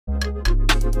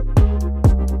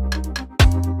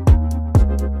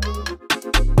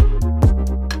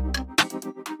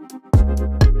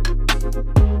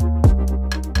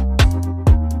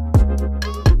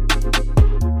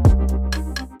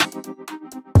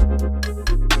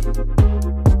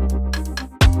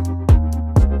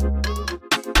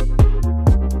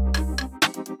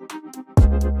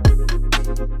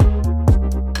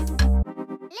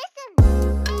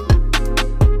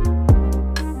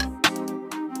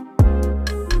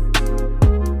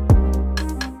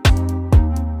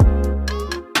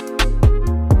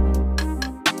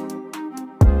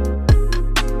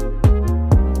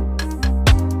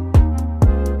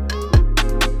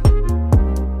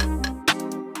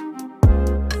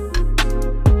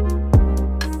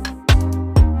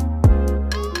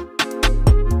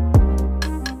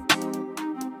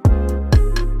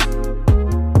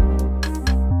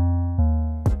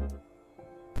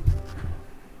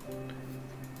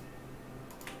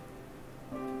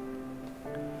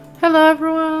Hello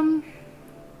everyone!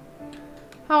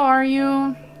 How are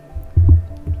you?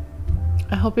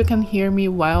 I hope you can hear me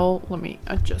well. Let me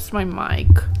adjust my mic.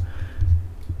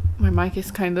 My mic is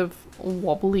kind of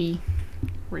wobbly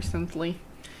recently.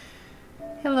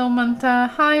 Hello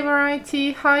Manta. Hi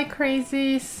Variety. Hi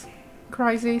Crazies.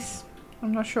 Crazies.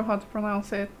 I'm not sure how to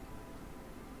pronounce it.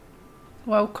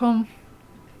 Welcome.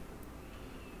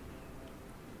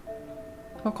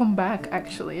 Welcome back,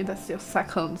 actually. That's your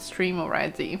second stream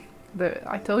already.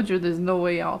 I told you there's no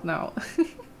way out now.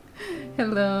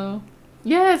 Hello.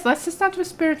 Yes, let's just start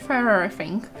with Spiritfarer, I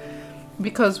think.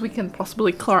 Because we can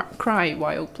possibly cry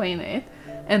while playing it.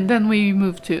 And then we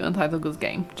move to Untitled Goose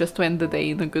Game. Just to end the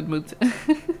day in a good mood.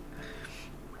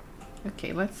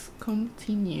 Okay, let's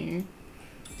continue.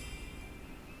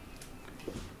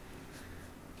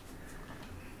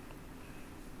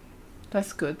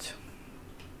 That's good.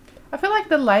 I feel like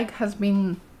the lag has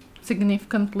been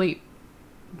significantly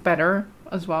better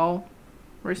as well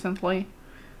recently.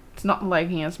 It's not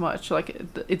lagging as much, like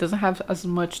it doesn't have as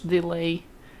much delay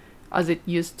as it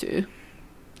used to.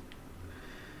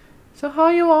 So how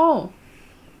are you all?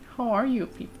 How are you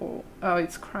people? Oh,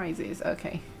 it's crisis.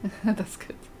 Okay. That's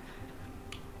good.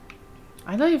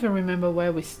 I don't even remember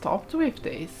where we stopped with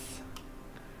this.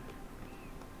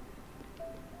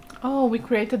 Oh, we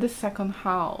created the second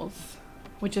house,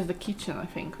 which is the kitchen, I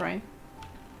think, right?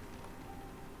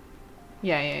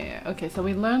 Yeah. Okay, so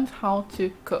we learned how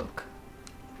to cook.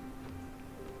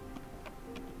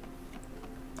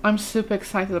 I'm super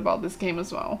excited about this game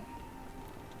as well.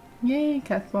 Yay,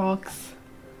 Catbox.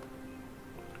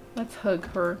 Let's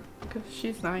hug her, because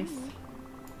she's nice.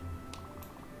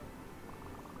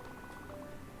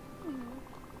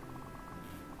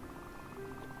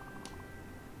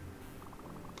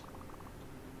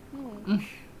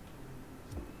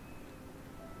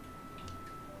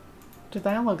 The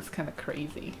dialogue is kind of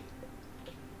crazy.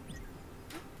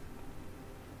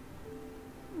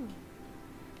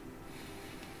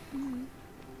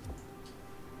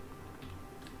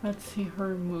 Let's see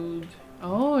her mood.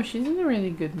 Oh, she's in a really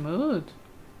good mood.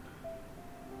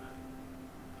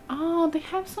 Oh, they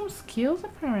have some skills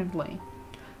apparently.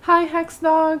 Hi, Hex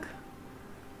Dog.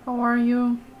 How are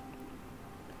you?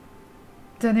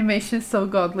 The animation is so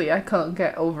godly. I can't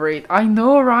get over it. I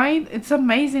know, right? It's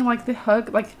amazing. Like the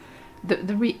hug, like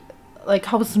like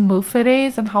how smooth it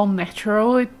is and how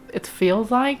natural it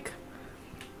feels like.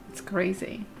 It's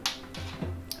crazy.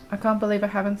 I can't believe I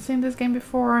haven't seen this game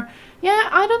before. Yeah,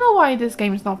 I don't know why this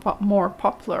game is not more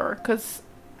popular, because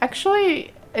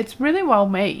actually it's really well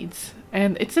made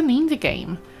and it's an indie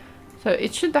game, so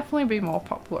it should definitely be more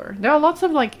popular. There are lots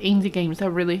of like indie games that are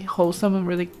really wholesome and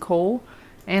really cool,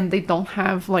 and they don't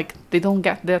have they don't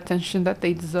get the attention that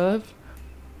they deserve.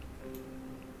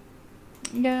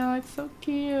 Yeah, it's so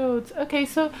cute. Okay,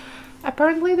 so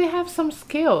apparently they have some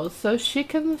skills, so she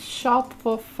can shop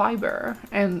for fiber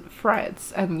and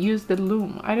threads and use the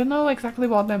loom. I don't know exactly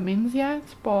what that means yet,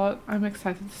 but I'm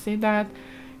excited to see that.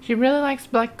 She really likes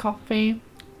black coffee,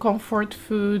 comfort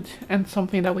food, and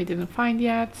something that we didn't find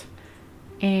yet.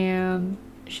 And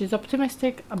she's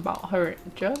optimistic about her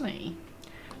journey.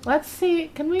 Let's see,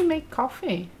 can we make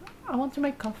coffee? I want to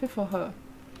make coffee for her.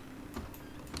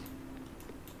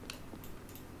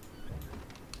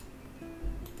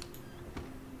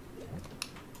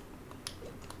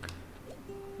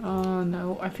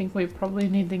 No, I think we probably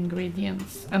need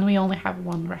ingredients, and we only have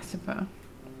one recipe,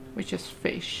 which is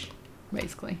fish,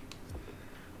 basically.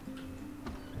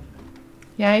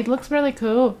 Yeah, it looks really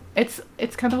cool. It's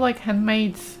kind of like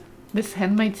handmade, this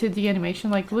handmade 2D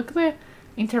animation. Like, look at the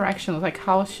interactions, like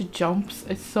how she jumps.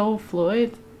 It's so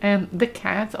fluid, and the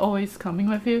cat always coming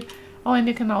with you. Oh, and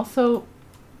you can also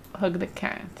hug the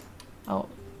cat. Oh,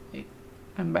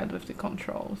 I'm bad with the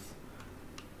controls.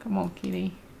 Come on,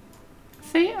 kitty.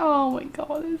 See? Oh my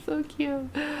god, it's so cute.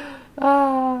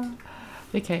 Ah.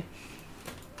 Okay.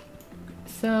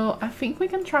 So I think we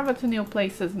can travel to new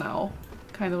places now.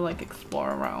 Kind of like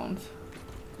explore around.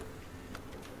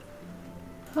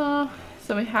 So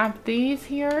we have these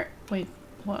here. Wait,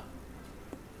 what?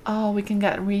 Oh, we can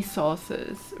get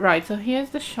resources. Right, so here's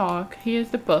the shark.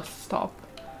 Here's the bus stop.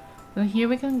 And here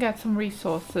we can get some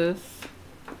resources.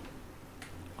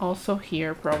 Also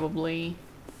here, probably.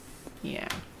 Yeah.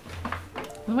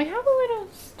 And we have a little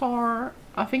star.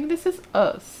 I think this is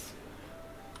us.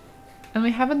 And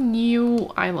we have a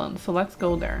new island, so let's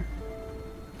go there.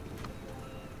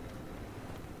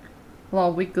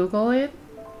 Well, we Google it.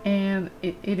 And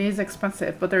it is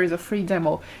expensive, but there is a free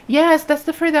demo. Yes, that's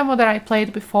the free demo that I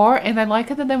played before, and I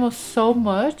liked the demo so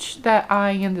much that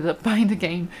I ended up buying the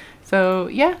game. So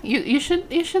yeah, you should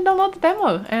download the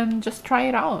demo and just try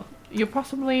it out. You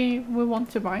possibly will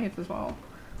want to buy it as well.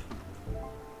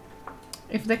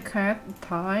 If the cat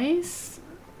dies,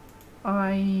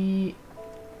 I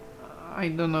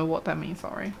don't know what that means,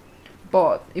 sorry.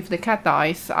 But if the cat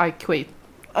dies, I quit.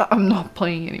 I'm not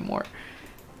playing anymore.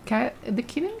 Cat, the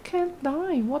kitten can't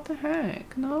die. What the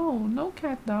heck? No, no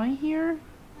cat die here.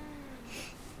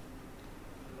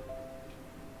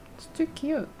 It's too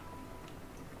cute.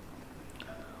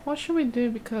 What should we do?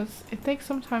 Because it takes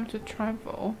some time to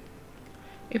travel.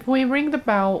 If we ring the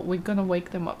bell, we're gonna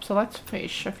wake them up. So let's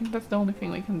fish. I think that's the only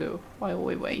thing we can do while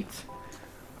we wait.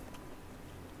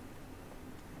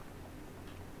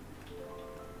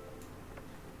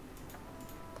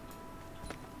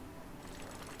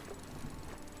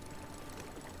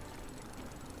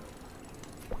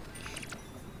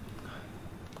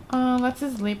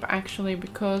 Let's sleep actually,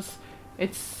 because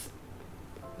it's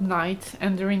night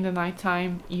and during the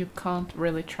nighttime you can't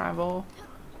really travel.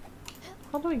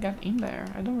 How do I get in there?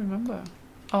 I don't remember.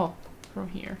 Oh, through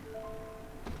here.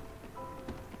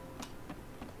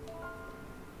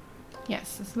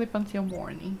 Yes, sleep until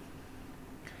morning.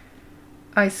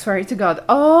 I swear to God.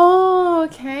 Oh,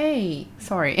 okay.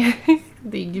 Sorry.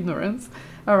 The ignorance.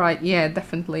 Alright, yeah,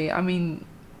 definitely. I mean,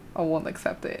 I won't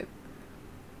accept it.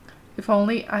 If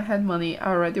only I had money,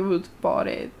 I already would have bought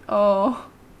it. Oh,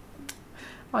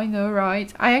 I know,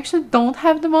 right? I actually don't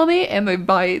have the money and I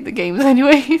buy the games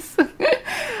anyways.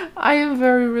 I am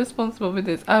very responsible with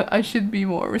this. I should be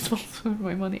more responsible with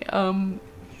my money.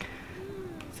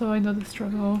 So I know the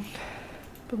struggle.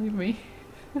 Believe me.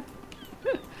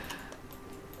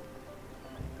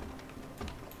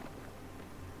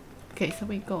 Okay, so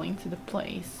we're going to the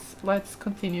place. Let's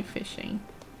continue fishing.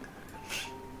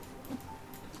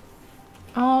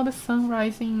 Oh, the sun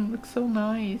rising looks so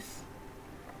nice.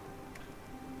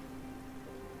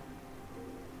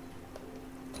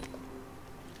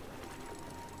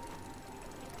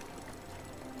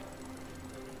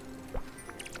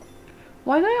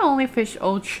 Why do I only fish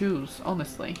old shoes,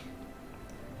 honestly?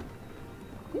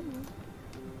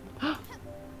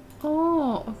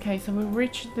 Oh, okay, so we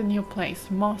reached the new place,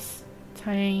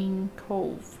 Mustang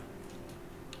Cove.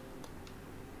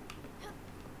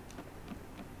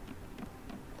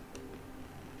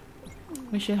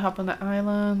 We should hop on the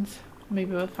island.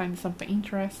 Maybe we'll find something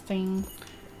interesting.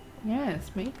 Yes,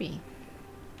 maybe.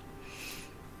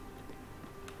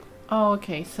 Oh,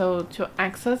 okay, so to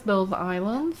access those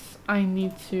islands, I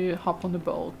need to hop on the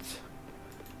boat.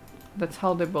 That's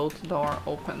how the boat door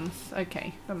opens.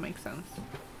 Okay, that makes sense.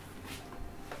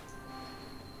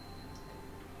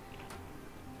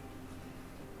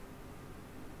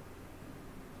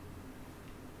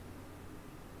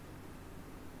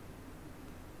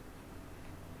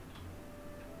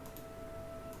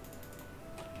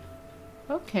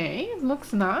 Okay, it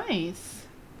looks nice.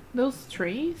 Those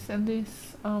trees and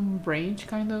this bridge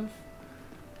kind of.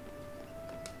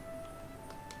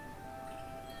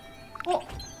 Oh!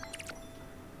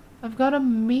 I've got a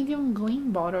medium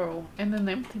green bottle and an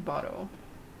empty bottle.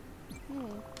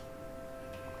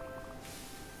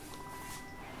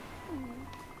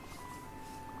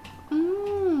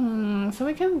 So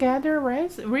we can gather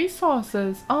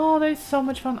resources. Oh, that is so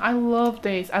much fun. I love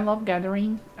this. I love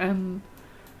gathering and,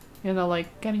 you know,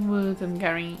 like getting wood and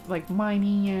getting like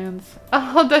mining ants.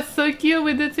 Oh, that's so cute.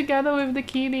 We did together with the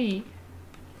kitty.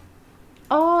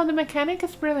 Oh, the mechanic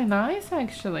is really nice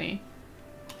actually.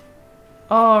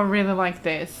 Oh, I really like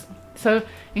this. So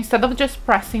instead of just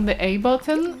pressing the A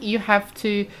button, you have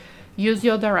to use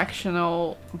your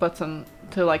directional button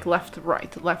to like left,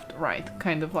 right,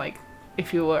 kind of like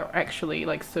if you were actually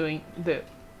like sewing the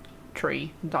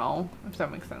tree down, if that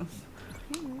makes sense.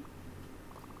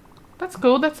 That's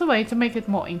cool. That's a way to make it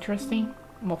more interesting.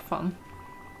 more fun.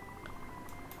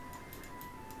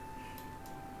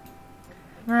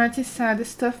 Variety said, the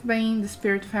stuff being the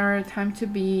Spiritfarer, time to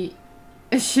be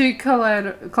a shoe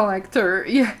collector.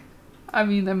 Yeah, I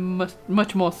mean, I'm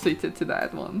much more suited to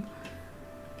that one.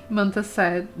 Manta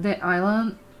said, the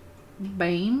island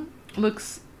Bane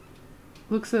looks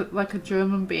like a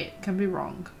German bit, can be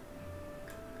wrong.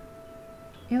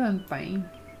 Island Bane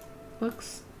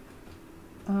looks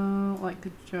like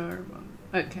a German.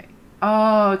 Okay.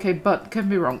 Oh, okay, but can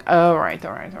be wrong. Oh, alright.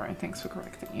 Thanks for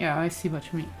correcting. Yeah, I see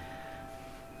what you mean.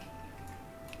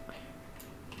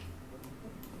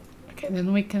 Okay,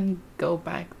 then we can go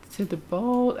back to the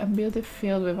boat and build a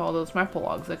field with all those maple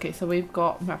logs. Okay, so we've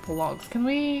got maple logs. Can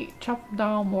we chop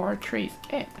down more trees?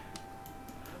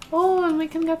 Oh, and we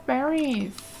can get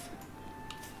berries.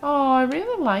 Oh, I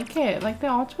really like it. Like, the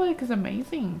artwork is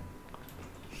amazing.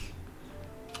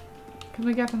 Can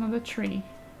we get another tree?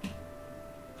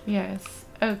 Yes.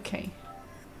 Okay.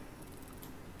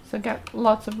 So get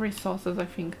lots of resources. I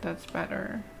think that's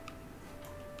better.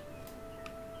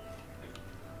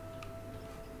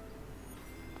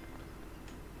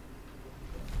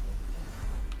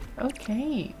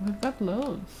 Okay, we've got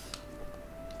loads.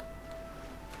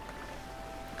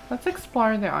 Let's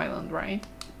explore the island, right?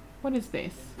 What is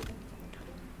this?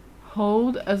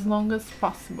 Hold as long as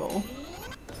possible.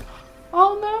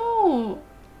 Oh no!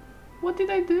 What did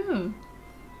I do?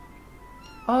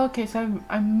 Oh, okay, so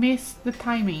I missed the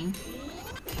timing.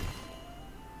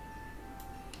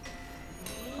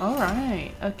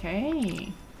 Alright,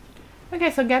 okay.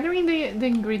 Okay, so gathering the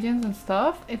ingredients and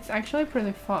stuff, it's actually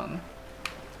pretty fun.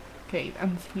 Okay, it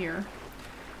ends here.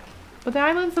 But the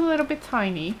island's a little bit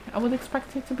tiny. I would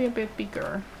expect it to be a bit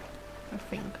bigger, I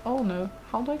think. Oh no,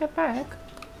 how do I get back?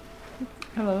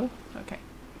 Hello? Okay.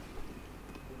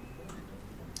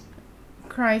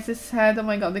 Crisis said, oh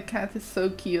my god, the cat is so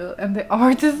cute and the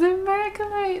art is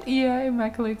immaculate. Yeah,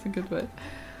 immaculate's a good word.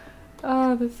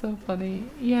 Oh, that's so funny.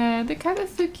 Yeah, the cat is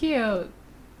so cute.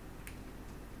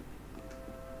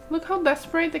 Look how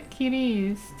desperate the kitty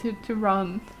is to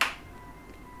run.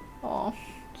 Oh,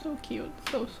 so cute.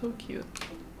 So cute.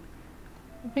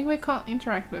 I think we can't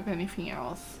interact with anything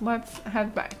else. Let's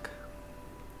head back.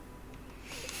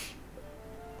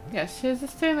 Yeah, she's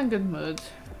still in a good mood.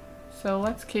 So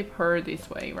let's keep her this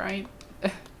way, right?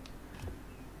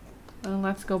 And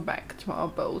let's go back to our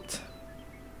boat.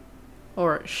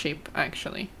 Or ship,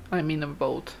 actually. I'm in a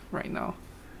boat right now.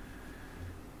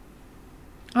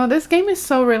 Oh, this game is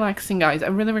so relaxing, guys. I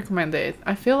really recommend it.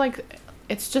 I feel like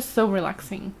it's just so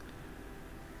relaxing.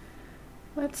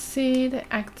 Let's see the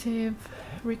active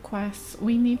requests.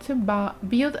 We need to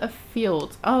build a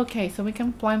field. Oh, okay, so we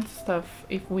can plant stuff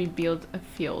if we build a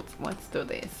field. Let's do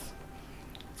this.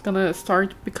 It's gonna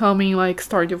start becoming like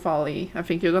Stardew Valley. I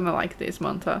think you're gonna like this,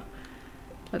 Manta.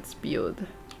 Let's build.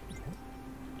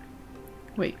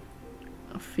 Wait,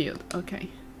 a field. Okay.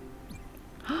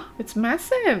 It's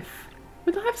massive.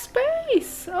 We don't have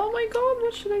space. Oh my god,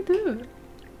 what should I do?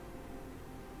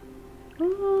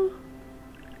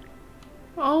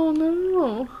 Oh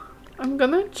no. I'm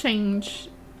gonna change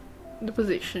the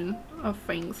position of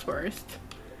things first.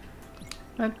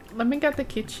 Let me get the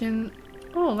kitchen.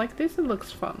 Oh, like this it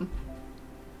looks fun.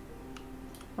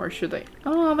 Or should I?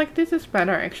 Oh, like this is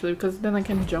better actually, because then I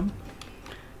can jump.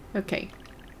 Okay.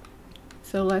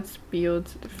 So let's build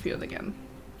the field again.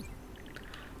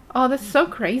 Oh, that's so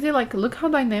crazy. Like, look how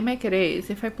dynamic it is.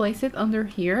 If I place it under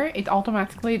here, it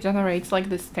automatically generates like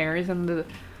the stairs and the,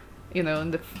 you know,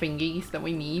 and the thingies that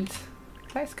we need.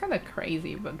 That's kind of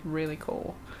crazy, but really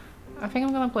cool. I think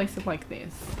I'm gonna place it like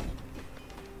this.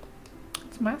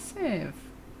 It's massive.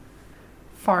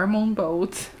 Farm on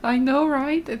boat. I know,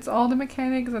 right? It's all the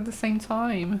mechanics at the same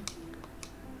time.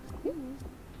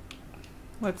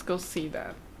 Let's go see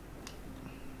that.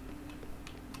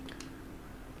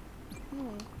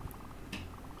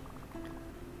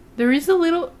 There is a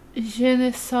little je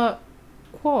ne sais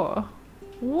quoi.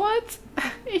 What?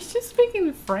 It's just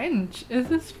speaking French. Is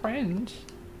this French?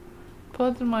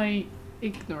 Pardon my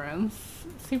ignorance.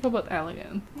 Super but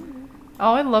elegant.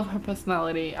 Oh, I love her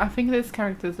personality. I think this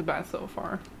character is the best so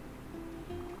far.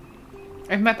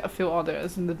 I've met a few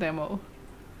others in the demo.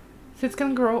 Seeds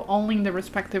can grow only in the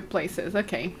respective places.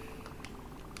 Okay.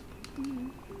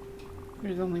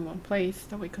 There's only one place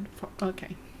that we could...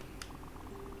 Okay.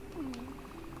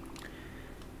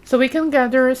 So we can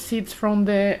gather seeds from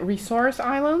the resource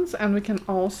islands, and we can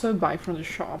also buy from the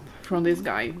shop, from this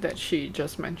guy that she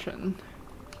just mentioned.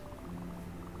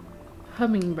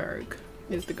 Hummingberg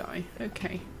is the guy.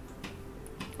 Okay.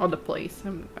 Or the place,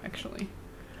 actually.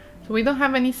 So we don't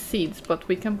have any seeds, but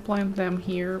we can plant them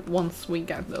here once we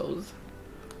get those.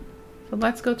 So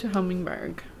let's go to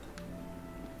Hummingbird.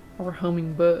 Or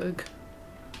Hummingbird.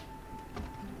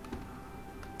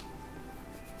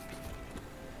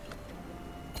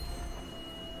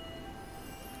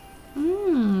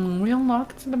 We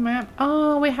unlocked the map.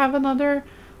 Oh, we have another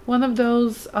one of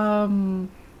those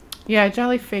yeah,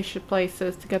 jellyfish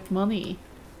places to get money.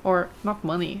 Or not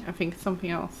money, I think it's something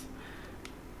else.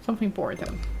 Something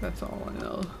important, that's all I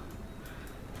know.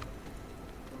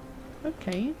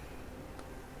 Okay.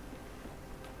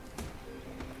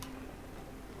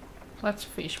 Let's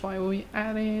fish while we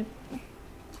at it.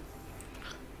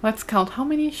 Let's count how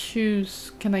many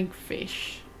shoes can I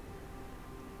fish.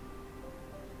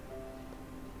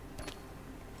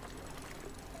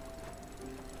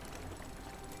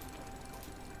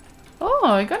 Oh,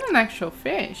 I got an actual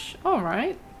fish.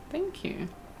 Alright, thank you.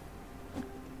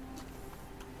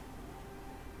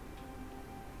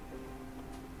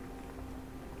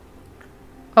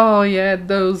 Oh yeah,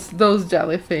 those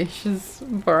jellyfish is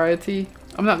variety.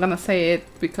 I'm not gonna say it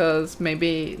because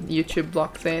maybe YouTube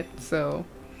blocks it, so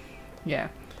yeah.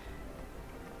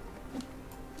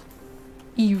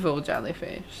 Evil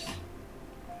jellyfish.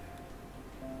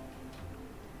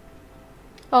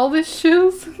 All these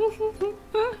shoes?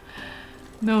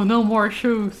 No, no more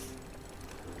shoes.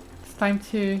 It's time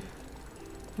to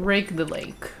rake the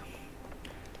lake.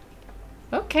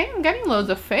 Okay, I'm getting loads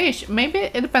of fish. Maybe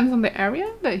it depends on the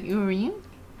area that you're in.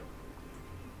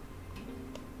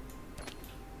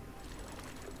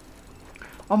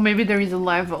 Or maybe there is a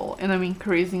level and I'm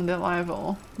increasing the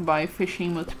level by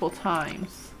fishing multiple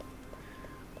times.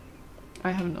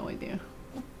 I have no idea.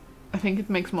 I think it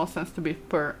makes more sense to be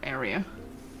per area.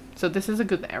 So this is a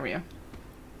good area.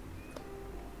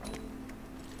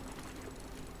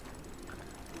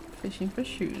 Fishing for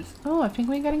shoes. Oh, I think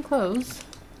we're getting close.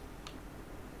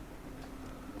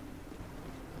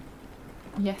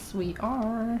 Yes, we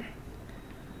are.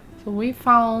 So we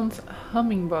found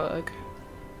Hummingbird.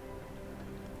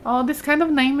 Oh, this kind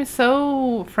of name is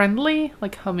so friendly,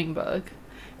 like Hummingbird.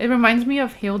 It reminds me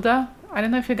of Hilda. I don't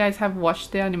know if you guys have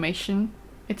watched the animation.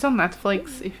 It's on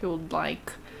Netflix if you would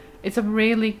like. It's a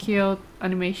really cute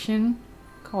animation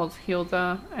called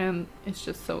Hilda and it's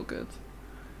just so good.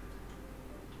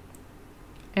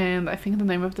 And I think the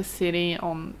name of the city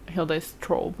on Hilda is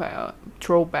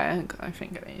Trollbag, I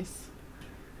think it is.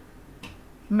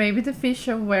 Maybe the fish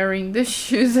are wearing the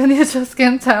shoes and you just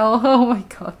can't tell. Oh my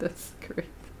god, that's great.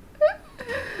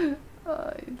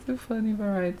 It's a funny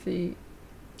variety.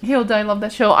 Hilda, I love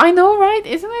that show. I know, right?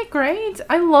 Isn't it great?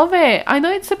 I love it. I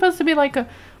know it's supposed to be like a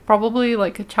probably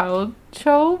like a child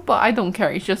show, but I don't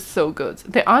care. It's just so good.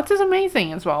 The art is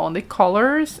amazing as well, and the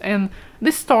colors and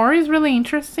the story is really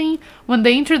interesting. When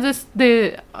they introduced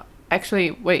the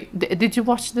actually, wait, did you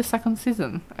watch the second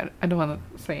season? I don't want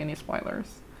to say any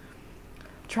spoilers.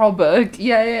 Trollbug.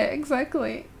 Yeah,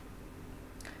 exactly.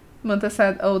 Manta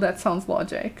said, "Oh, that sounds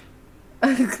logic."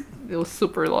 It was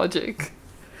super logic.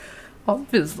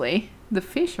 Obviously, the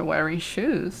fish are wearing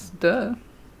shoes. Duh.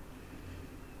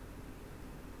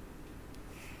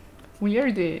 We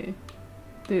are the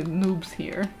noobs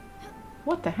here.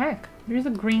 What the heck? There's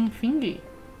a green thingy.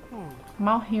 I'm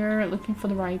out here looking for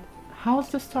the right house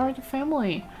to start a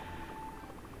family.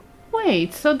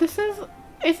 Wait, so this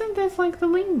isn't this like the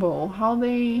limbo? How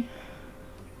they...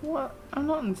 What? I'm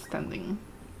not understanding.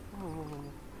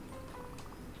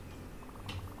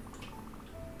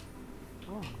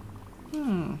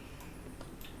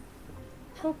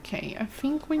 Okay, I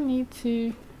think we need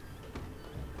to...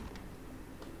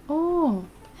 Oh,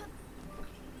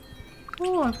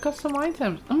 I've got some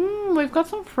items. We've got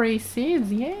some free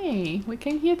seeds. Yay! We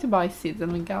came here to buy seeds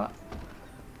and we got...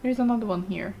 There's another one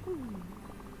here.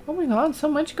 Oh my god, so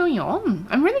much going on.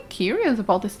 I'm really curious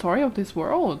about the story of this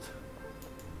world.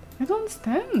 I don't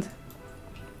understand.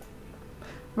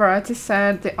 Variety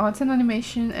said the art and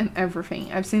animation and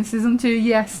everything. I've seen season 2.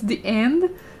 Yes, the end.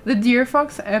 The Deer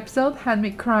Fox episode had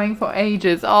me crying for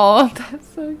ages. Oh,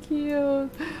 that's so cute.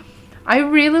 I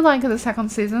really liked the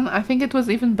second season. I think it was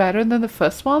even better than the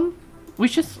first one,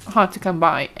 which is hard to come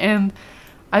by. And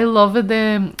I loved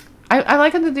the... I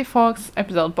liked the Deer Fox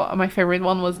episode, but my favorite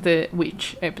one was the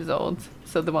witch episode.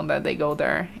 So the one that they go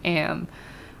there. And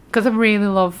because I really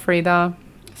love Frida.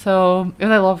 So,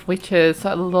 and I love witches. So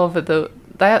I love the...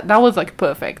 That was like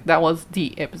perfect. That was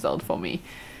the episode for me.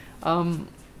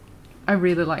 I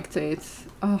really liked it.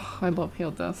 Oh, I love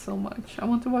Hilda so much. I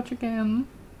want to watch again.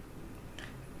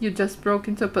 You just broke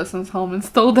into a person's home and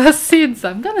stole their seeds.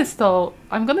 I'm gonna steal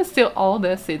all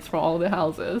their seeds from all the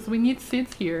houses. We need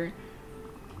seeds here.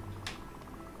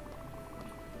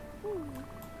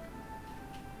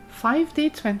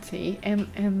 5D20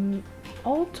 and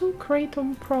Auto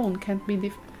Kratom prone can't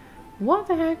be What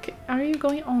the heck are you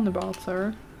going on about,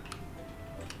 sir?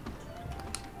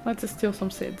 Let's steal some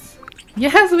seeds.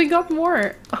 Yes, we got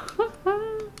more!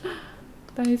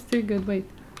 That is too good. Wait.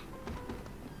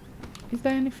 Is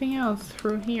there anything else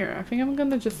through here? I think I'm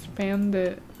gonna just spam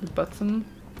the button.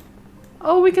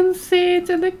 Oh, we can see it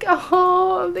in the cat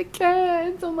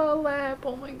on our lap.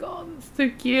 Oh my god, it's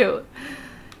too cute.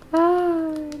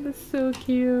 Ah, that's so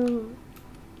cute.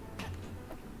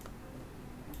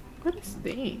 What is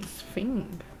this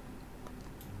thing?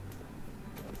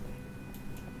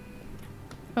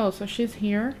 Oh, so she's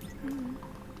here.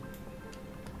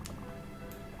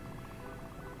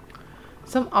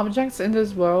 Some objects in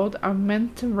this world are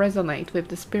meant to resonate with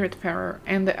the Spiritfarer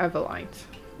and the Everlight.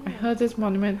 I heard this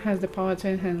monument has the power to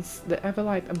enhance the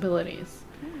Everlight abilities.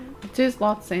 The 2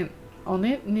 slots on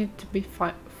it need to be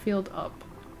filled up.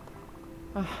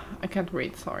 I can't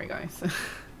read, sorry guys.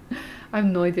 I have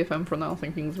no idea if I'm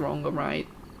pronouncing things wrong or right.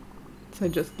 So I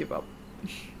just give up.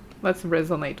 Let's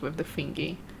resonate with the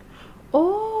thingy.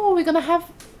 Oh, we're gonna have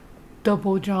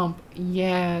double jump.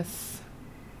 Yes.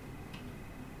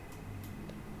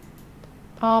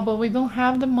 Oh, but we don't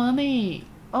have the money.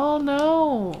 Oh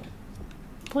no.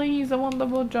 Please, I want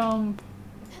double jump.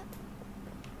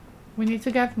 We need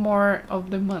to get more of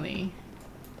the money.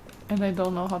 And I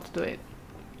don't know how to do it.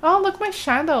 Oh, look, my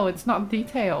shadow. It's not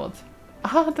detailed.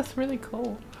 Ah, that's really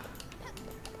cool.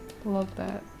 Love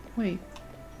that. Wait.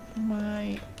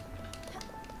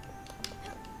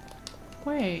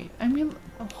 Wait, I mean...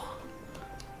 Oh.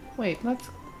 Wait, let's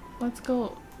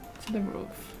go to the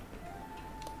roof.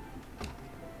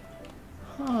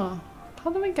 Huh.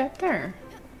 How do we get there?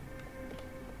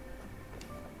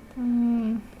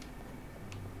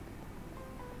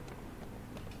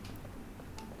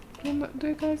 Do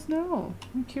you guys know?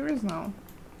 I'm curious now.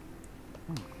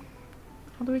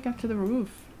 How do we get to the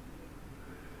roof?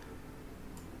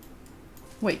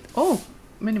 Wait, oh!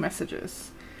 Many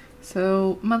messages.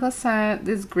 So, Mother said,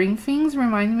 these green things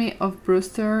remind me of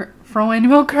Brewster from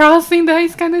Animal Crossing. That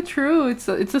is kind of true. It's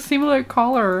a similar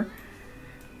color.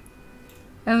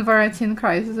 And Variety in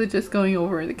Crisis are just going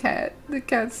over the cat. The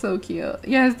cat's so cute.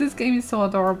 Yes, this game is so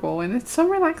adorable and it's so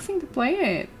relaxing to play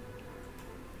it.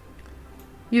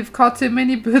 You've caught too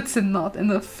many boots and not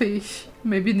enough fish.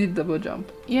 Maybe you need double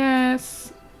jump.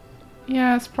 Yes.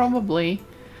 Yes, probably.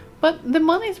 But the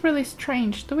money is really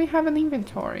strange. Do we have an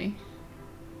inventory?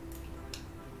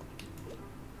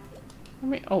 Let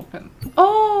me open.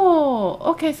 Oh!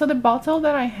 Okay, so the bottle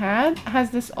that I had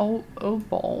has this old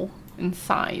ball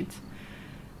inside.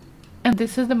 And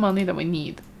this is the money that we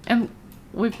need. And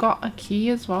we've got a key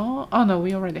as well. Oh no,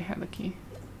 we already had a key.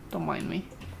 Don't mind me.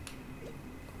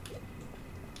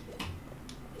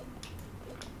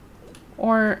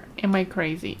 Or am I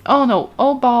crazy? Oh no,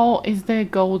 ball is the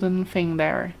golden thing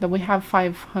there that we have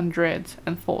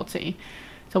 540.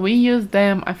 So we use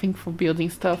them, I think, for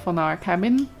building stuff on our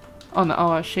cabin. On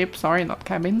our ship, sorry, not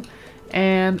cabin.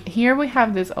 And here we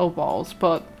have these balls,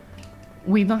 but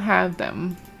we don't have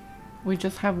them. We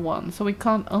just have one, so we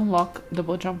can't unlock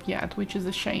double jump yet, which is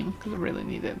a shame because I really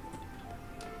need it.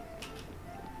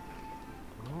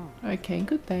 Okay,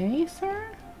 good day, sir.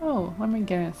 Oh, let me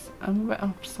guess. I'm a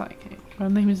bit psychic. Her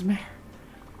name is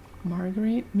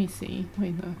Margaret Missy.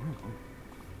 Wait,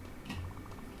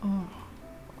 no.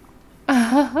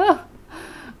 Oh.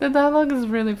 The dialogue is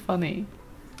really funny.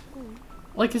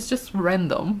 Like, it's just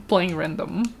random, playing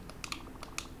random.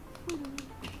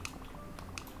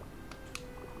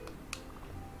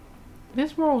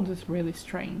 This world is really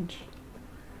strange.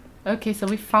 Okay, so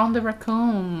we found the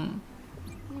raccoon.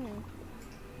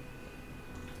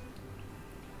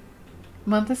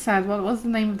 Mother said, what was the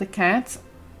name of the cat?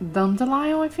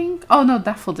 Dandelion, I think? Oh no,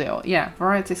 Daffodil. Yeah,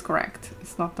 Variety is correct.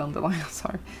 It's not Dandelion,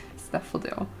 sorry. It's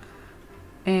Daffodil.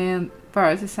 And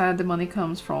Variety said the money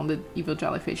comes from the evil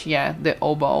jellyfish. Yeah, the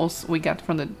balls we get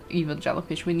from the evil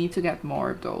jellyfish. We need to get more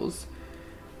of those.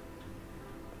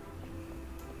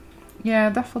 Yeah,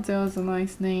 Daffodil is a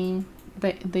nice name.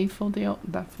 Daffodil.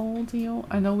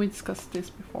 I know we discussed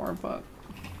this before, but...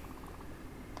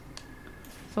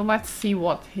 So let's see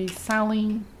what he's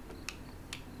selling.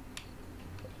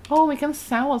 Oh, we can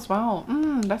sell as well.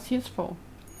 That's useful.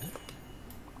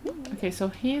 Okay, so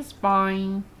he's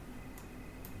buying...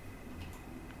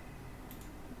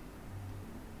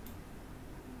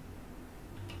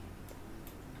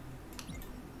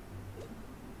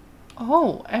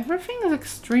 Oh, everything is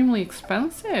extremely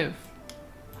expensive.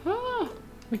 Ah,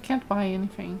 we can't buy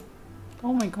anything.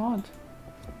 Oh my god.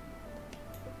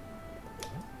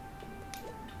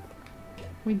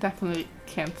 We definitely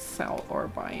can't sell or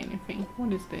buy anything.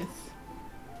 What is this?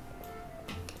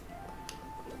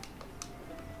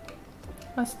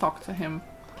 Let's talk to him.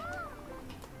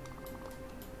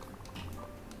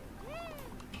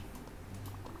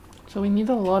 So we need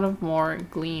a lot of more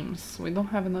gleams. We don't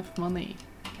have enough money.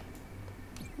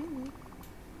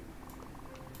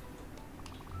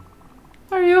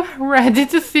 Are you ready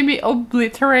to see me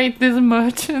obliterate this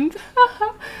merchant?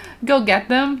 Go get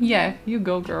them? Yeah, you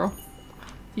go, girl.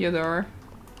 Theodore.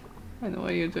 I know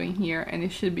what you're doing here, and you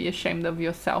should be ashamed of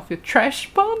yourself, you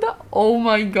trash panda. Oh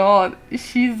my god,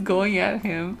 she's going at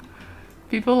him.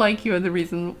 People like you are the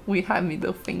reason we have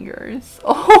middle fingers.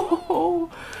 Oh,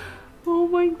 oh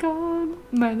my god.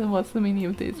 Madam, what's the meaning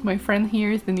of this? My friend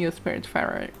here is the new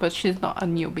Spiritfarer, but she's not a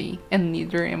newbie, and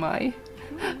neither am I.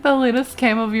 The little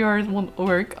scam of yours won't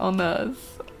work on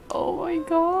us. Oh my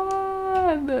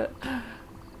god.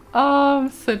 Oh,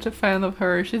 I'm such a fan of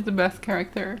her. She's the best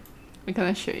character. I can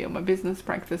assure you, my business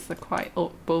practices are quite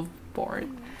above board.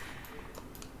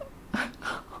 Oh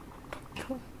my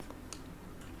god.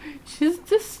 She's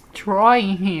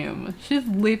destroying him. She's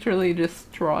literally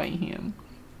destroying him.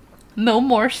 No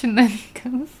more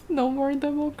shenanigans. No more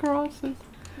double crosses.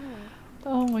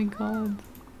 Oh my god.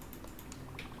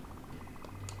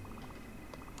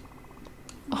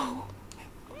 Oh.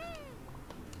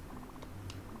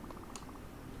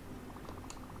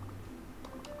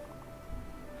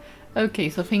 Okay,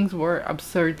 so things were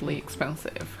absurdly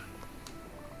expensive.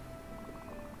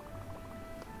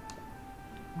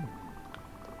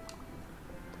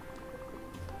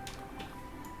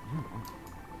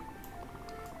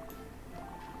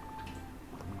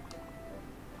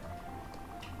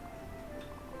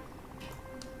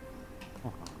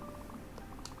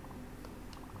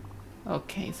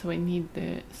 Okay, so we need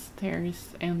the stairs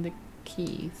and the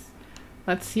keys.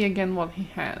 Let's see again what he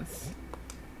has.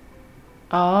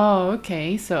 Oh,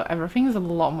 okay, so everything is a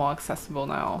lot more accessible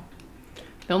now.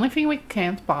 The only thing we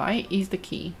can't buy is the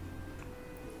key.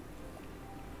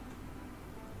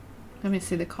 Let me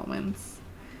see the comments.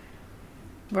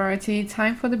 Variety,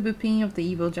 time for the booping of the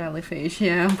evil jellyfish.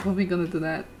 Yeah, I'm probably gonna do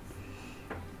that.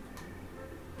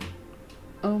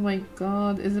 Oh my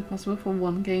god, is it possible for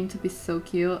one game to be so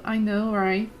cute? I know,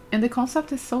 right? And the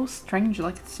concept is so strange,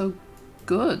 like it's so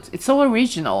good. It's so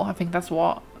original, I think that's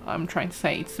what I'm trying to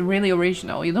say. It's really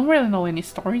original. You don't really know any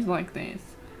stories like this.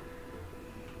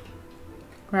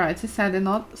 Right, it's said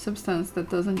not substance that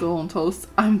doesn't go on toast.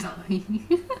 I'm dying.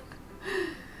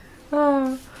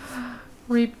 Oh,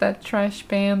 rip that trash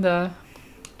panda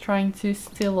trying to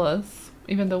steal us,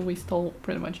 even though we stole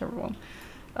pretty much everyone.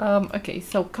 Okay,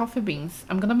 so coffee beans.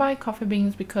 I'm gonna buy coffee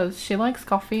beans because she likes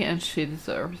coffee and she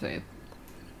deserves it.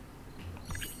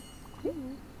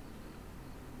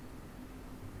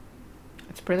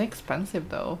 It's pretty expensive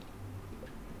though.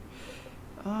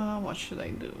 What should I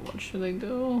do? What should I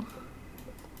do?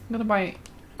 I'm gonna buy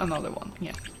another one,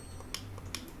 yeah.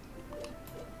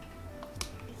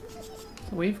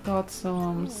 So we've got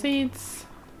some seeds.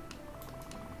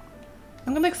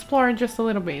 I'm gonna explore just a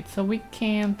little bit. So we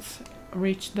can't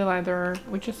reach the ladder,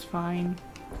 which is fine.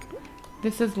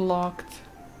 This is locked.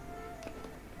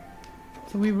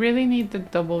 So we really need the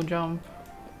double jump.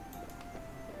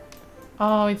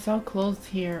 Oh, it's all closed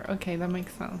here. Okay, that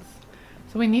makes sense.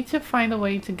 So we need to find a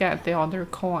way to get the other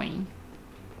coin.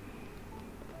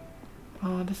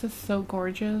 Oh, this is so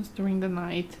gorgeous during the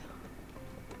night.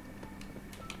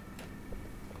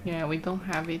 Yeah, we don't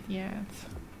have it yet.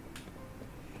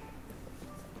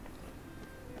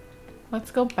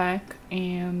 Let's go back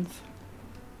and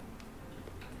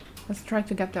let's try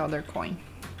to get the other coin.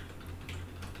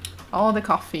 Oh, the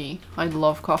coffee. I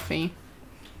love coffee.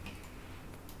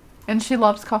 And she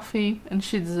loves coffee and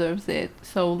she deserves it.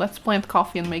 So let's plant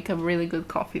coffee and make a really good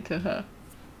coffee to her.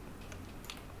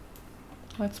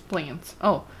 Let's plant.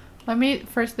 Oh, let me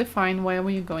first define where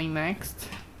we're going next.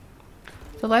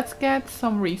 So let's get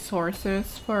some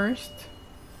resources first.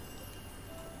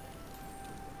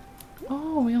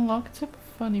 Oh, we unlocked a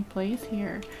funny place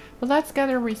here. But let's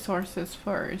gather resources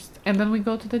first. And then we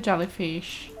go to the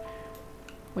jellyfish.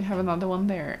 We have another one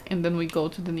there. And then we go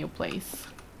to the new place.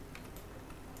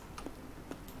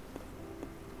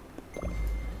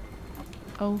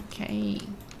 Okay.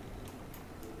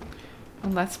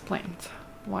 And let's plant.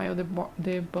 While the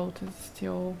boat is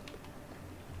still...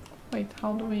 Wait,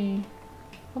 how do we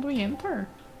enter?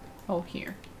 Oh,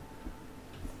 here.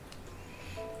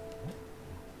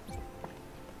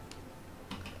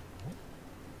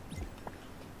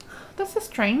 This is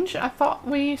strange. I thought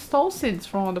we stole seeds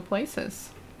from other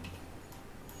places.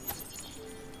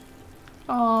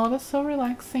 Oh, that's so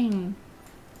relaxing.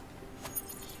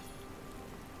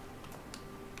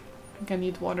 I think I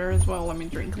need water as well. Let me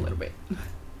drink a little bit.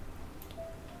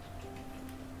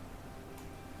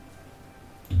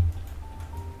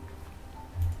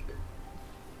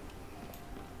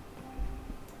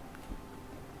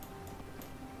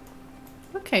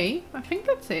 Okay, I think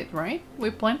that's it, right? We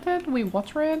planted, we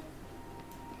water it.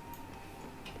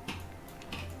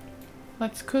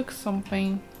 Let's cook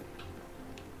something.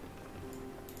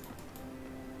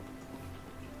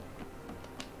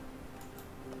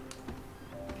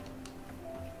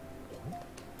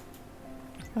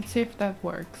 Let's see if that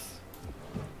works.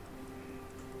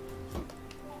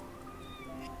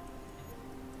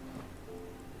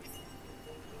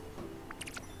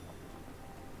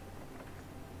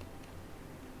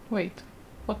 Wait,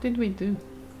 what did we do?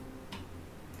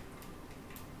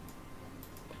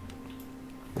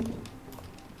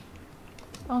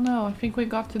 Oh no, I think we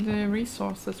got to the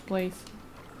resources place.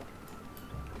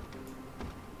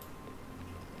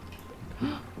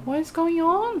 What is going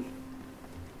on?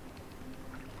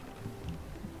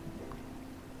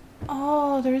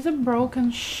 Oh, there is a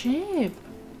broken ship.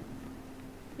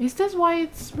 Is this why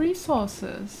it's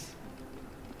resources?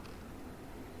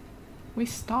 We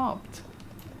stopped.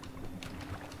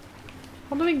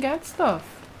 How do we get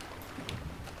stuff?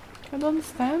 I don't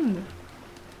understand.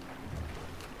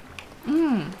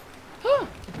 Oh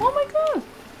my god!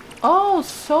 Oh,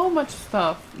 so much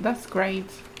stuff. That's great.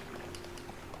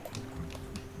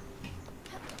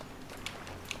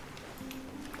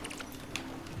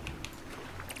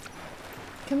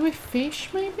 Can we fish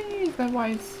maybe? Is that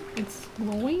why it's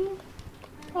glowing?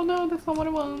 Oh no, that's not what I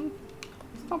want.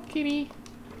 Stop, kitty.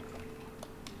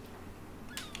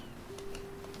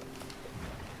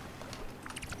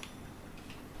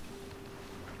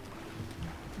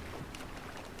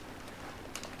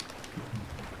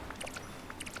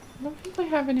 I don't think we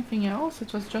have anything else.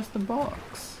 It was just the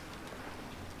box.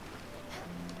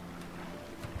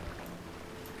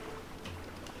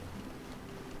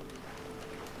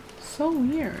 So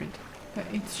weird that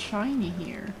it's shiny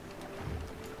here.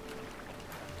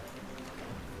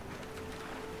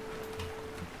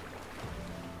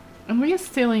 And we're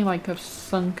still in like a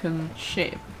sunken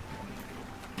ship.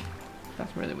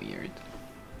 That's really weird.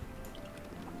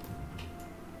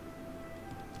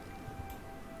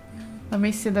 Let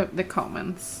me see the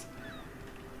comments.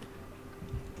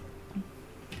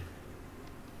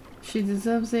 She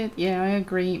deserves it. Yeah, I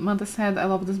agree. Mother said, I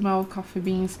love the smell of coffee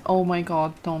beans. Oh my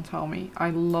god, don't tell me. I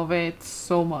love it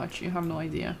so much. You have no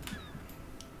idea.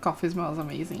 Coffee smells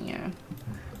amazing, yeah.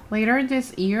 Later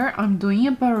this year, I'm doing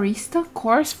a barista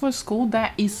course for school.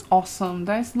 That is awesome.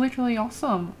 That is literally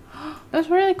awesome. That's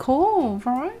really cool.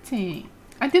 Variety.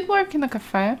 I did work in a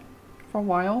cafe for a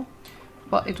while,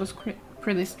 but it was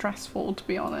pretty stressful, to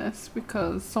be honest,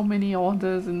 because so many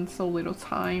orders in so little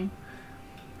time.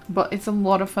 But it's a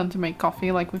lot of fun to make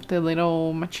coffee, like with the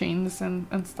little machines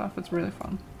and stuff. It's really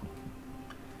fun.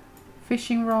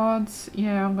 Fishing rods.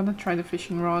 Yeah, I'm gonna try the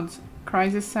fishing rods.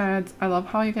 Crisis said, I love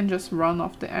how you can just run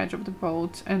off the edge of the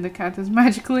boat and the cat is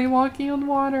magically walking on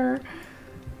water.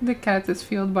 The cat is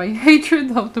fueled by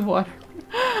hatred of the water.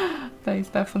 That is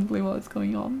definitely what's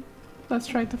going on. Let's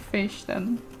try to fish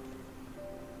then.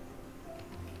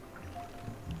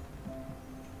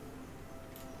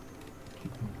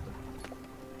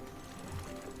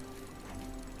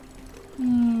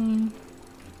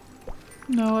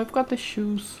 No, I've got the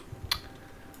shoes.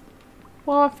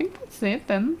 Well, I think that's it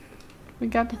then. We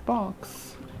got the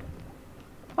box.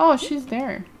 Oh, she's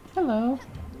there. Hello.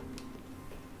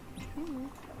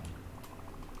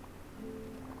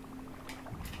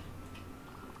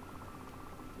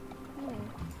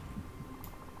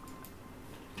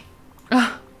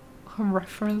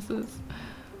 References.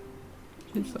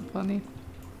 She's so funny.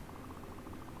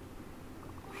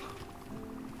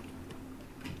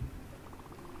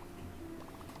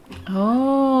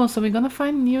 Oh, so we're gonna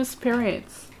find new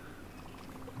spirits.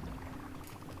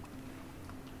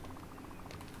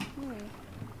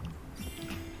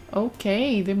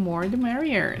 Okay, the more the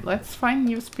merrier. Let's find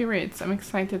new spirits. I'm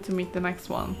excited to meet the next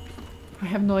one. I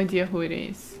have no idea who it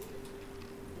is.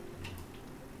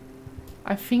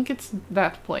 I think it's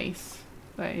that place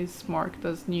that is marked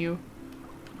as new.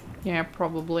 Yeah,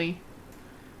 probably.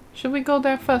 Should we go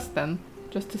there first then?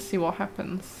 Just to see what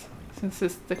happens, since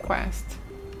it's the quest.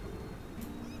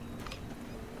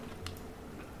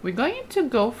 We're going to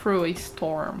go through a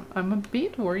storm. I'm a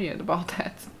bit worried about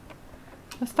that.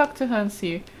 Let's talk to her and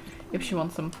see if she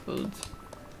wants some food.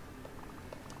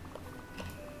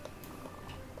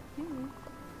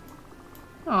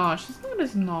 Oh, she's not a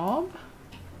snob.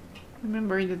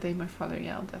 Remember the day my father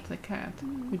yelled at the cat.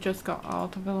 We just got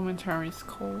out of elementary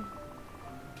school.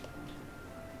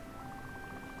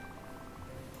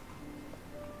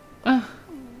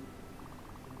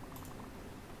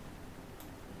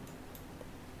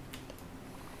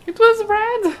 It was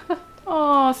red!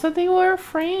 Oh, so they were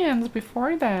friends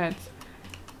before that.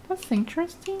 That's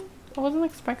interesting. I wasn't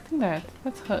expecting that.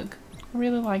 Let's hug. I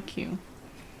really like you.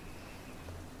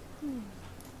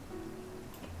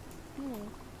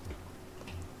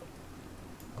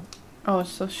 Oh,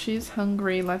 so she's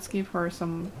hungry. Let's give her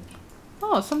some...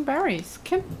 Oh, some berries.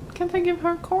 Can't I give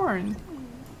her corn?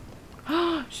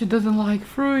 She doesn't like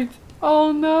fruit.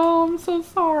 Oh no, I'm so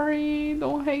sorry.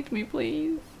 Don't hate me,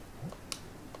 please.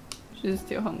 She's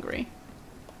still hungry.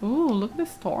 Ooh, look at the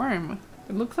storm.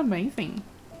 It looks amazing.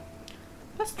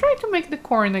 Let's try to make the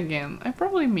corn again. I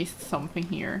probably missed something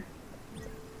here.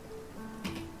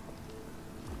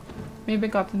 Maybe I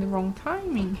got in the wrong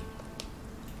timing.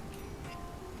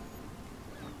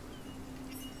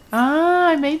 Ah,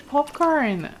 I made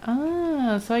popcorn.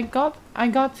 Ah, so I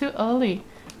got too early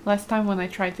last time when I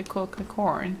tried to cook the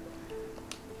corn.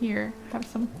 Here, have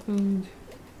some food.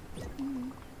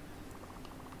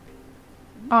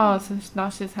 Oh, so now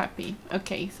she's happy.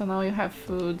 Okay, so now you have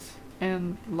food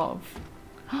and love.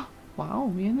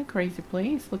 Wow, we're in a crazy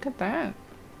place. Look at that.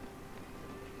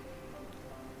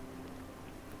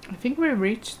 I think we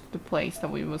reached the place that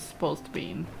we were supposed to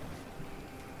be in.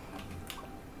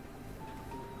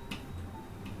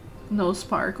 No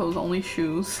sparkles, only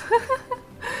shoes.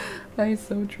 That is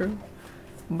so true.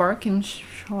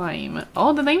 Barkenschheim.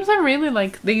 Oh, the names are really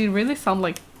like, they really sound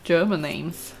like German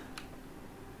names.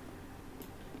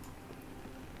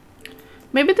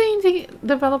 Maybe the indie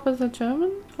developers are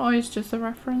German? Or it's just a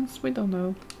reference? We don't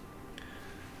know.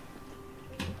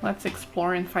 Let's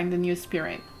explore and find a new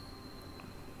spirit.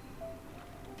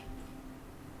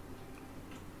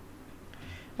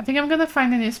 I think I'm gonna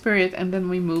find a new spirit and then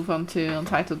we move on to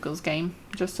Untitled Goose Game.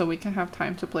 Just so we can have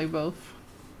time to play both.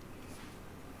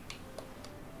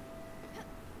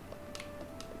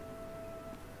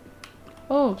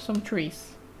 Oh, some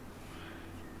trees.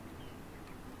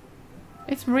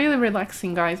 It's really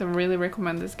relaxing, guys. I really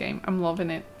recommend this game. I'm loving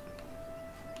it.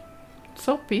 It's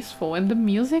so peaceful and the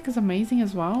music is amazing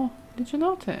as well. Did you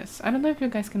notice? I don't know if you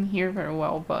guys can hear very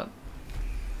well, but...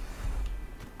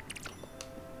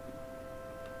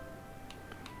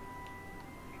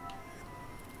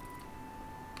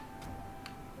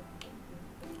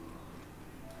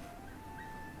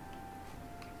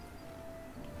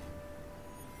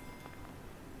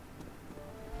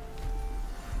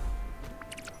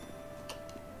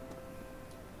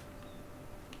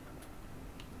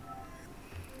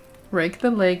 Rake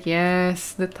the lake,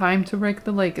 yes, the time to rake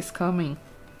the lake is coming.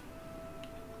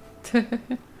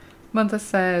 Manta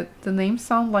said, the names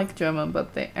sound like German,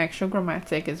 but the actual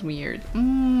grammatic is weird.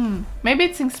 Maybe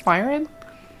it's inspired?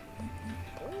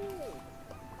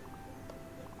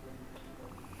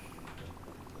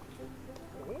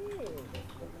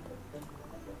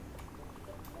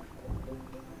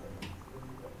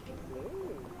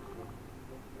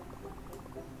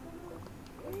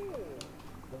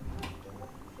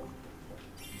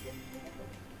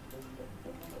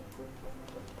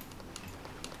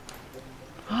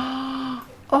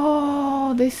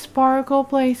 Oh, these sparkle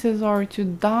places are to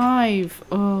dive.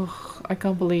 Ugh, I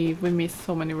can't believe we missed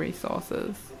so many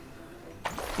resources.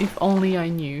 If only I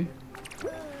knew.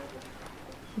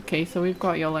 Okay, so we've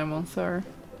got your lemon, sir.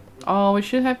 Oh, we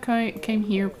should have came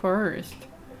here first.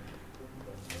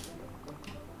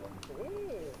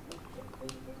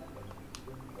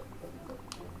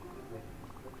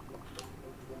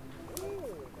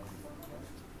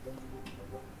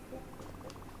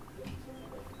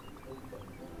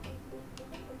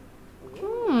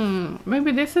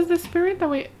 Maybe this is the spirit that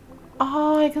we...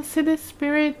 Oh, I can see the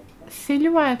spirit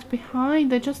silhouette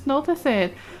behind. I just noticed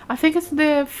it. I think it's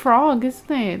the frog, isn't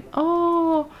it?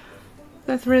 Oh,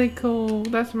 that's really cool.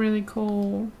 That's really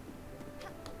cool.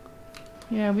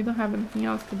 Yeah, we don't have anything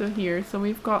else to do here. So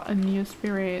we've got a new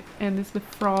spirit and it's the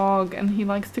frog and he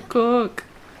likes to cook.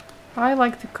 I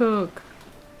like to cook.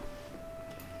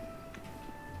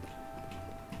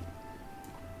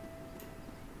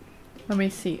 Let me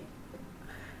see.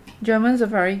 German is a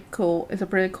pretty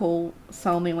cool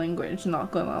sounding language,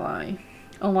 not gonna lie.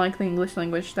 Unlike the English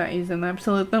language that is an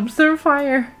absolute dumpster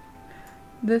fire.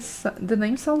 The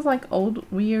name sounds like old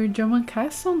weird German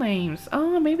castle names.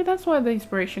 Oh, maybe that's where the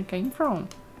inspiration came from.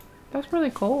 That's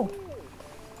really cool.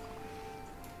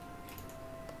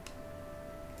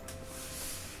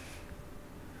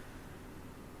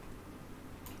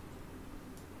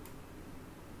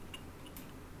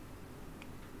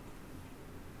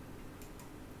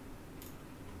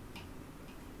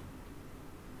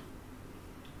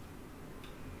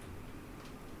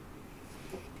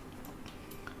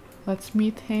 Let's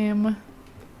meet him.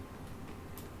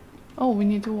 Oh, we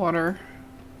need to water.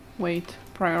 Wait,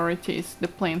 priorities. The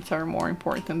plants are more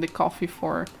important. The coffee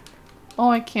for... Oh,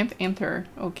 I can't enter.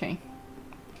 Okay.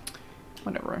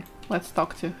 Whatever. Let's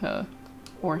talk to her.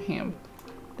 Or him.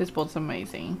 This boat's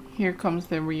amazing. Here comes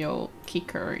the real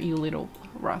kicker, you little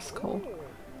rascal.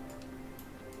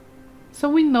 So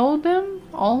we know them?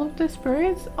 All of the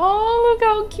spirits? Oh, look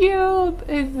how cute!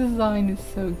 His design is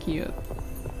so cute.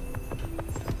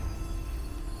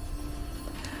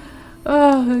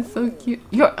 Oh, it's so cute.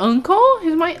 Your uncle?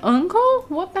 He's my uncle?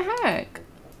 What the heck?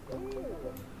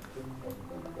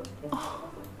 Oh.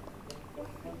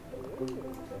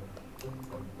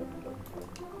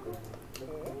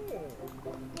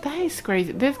 That is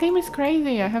crazy. This game is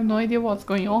crazy. I have no idea what's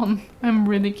going on. I'm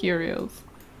really curious.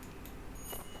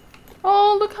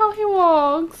 Oh, look how he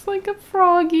walks. Like a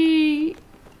froggy.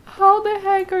 How the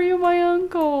heck are you my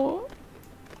uncle?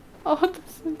 Oh,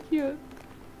 that's so cute.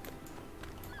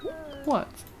 What?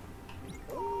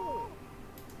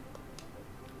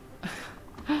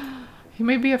 He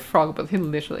may be a frog, but he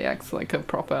literally acts like a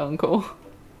proper uncle.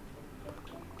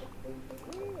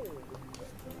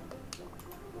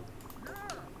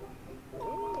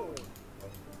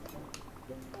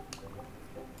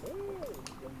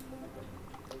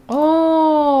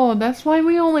 Oh, that's why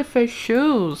we only fish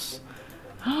shoes.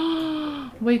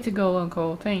 Way to go,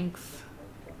 uncle. Thanks.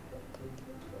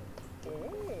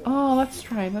 Oh, let's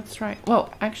try, let's try.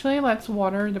 Well, actually, let's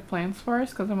water the plants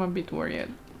first, because I'm a bit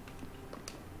worried.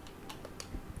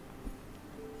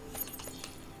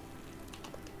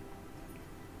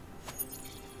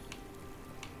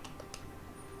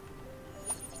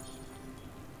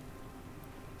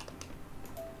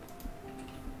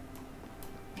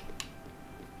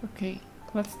 Okay,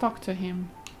 let's talk to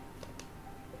him.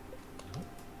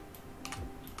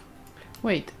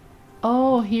 Wait.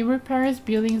 Oh, he repairs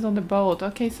buildings on the boat.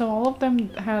 Okay, so all of them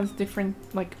has different,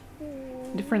 like,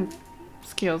 different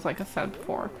skills, like I said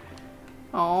before.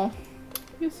 Oh,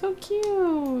 you're so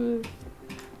cute.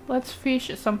 Let's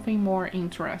fish something more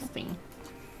interesting.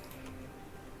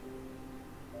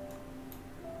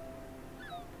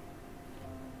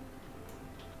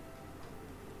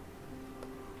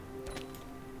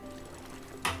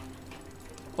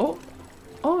 Oh,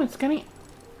 oh, it's getting...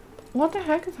 What the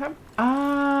heck is happening?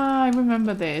 Ah, I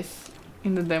remember this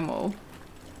in the demo.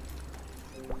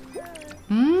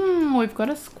 We've got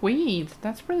a squid.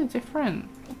 That's pretty different.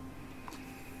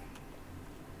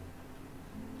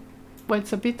 But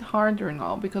it's a bit harder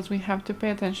now because we have to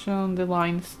pay attention on the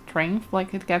line strength.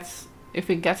 Like it gets, if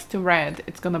it gets to red,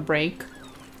 it's gonna break.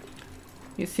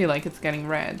 You see, like it's getting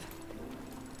red.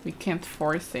 We can't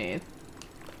force it.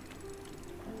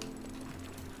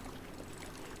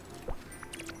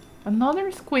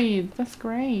 Another squid, that's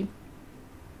great.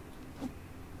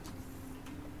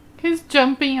 He's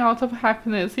jumping out of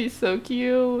happiness, he's so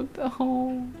cute.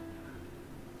 Oh.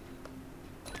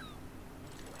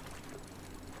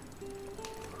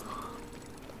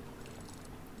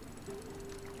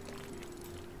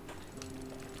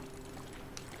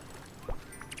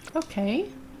 Okay.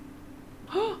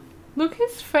 Look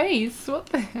his face, what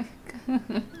the heck?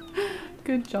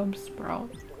 Good job,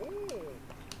 Sprout.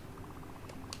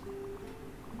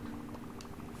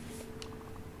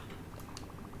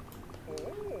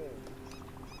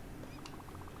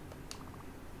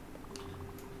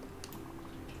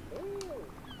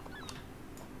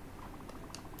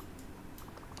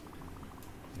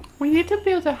 We need to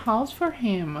build a house for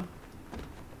him.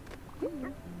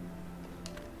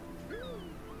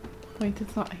 Wait,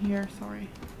 it's not here, sorry.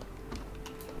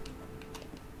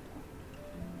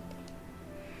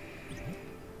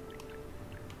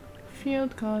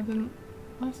 Field garden.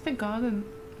 What's the garden?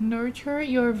 Nurture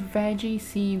your veggie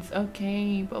seeds.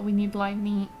 Okay, but we need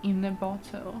lightning in the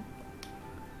bottle.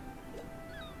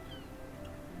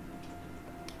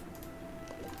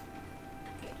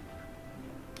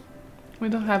 We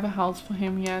don't have a house for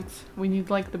him yet. We need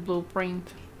like the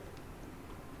blueprint.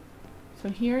 So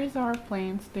here is our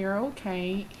plants. They're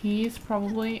okay. He is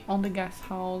probably on the guest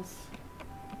house.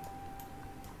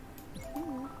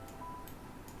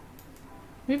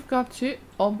 We've got 2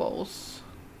 oboes.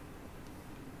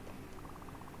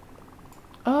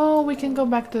 Oh, we can go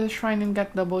back to the shrine and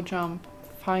get double jump.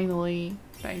 Finally.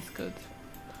 That is good.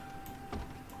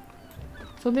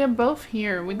 So they're both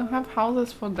here. We don't have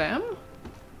houses for them?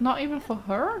 Not even for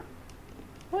her?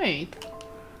 Wait.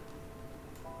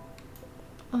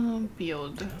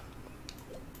 Build.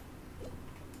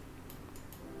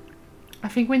 I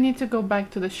think we need to go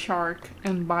back to the shark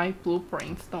and buy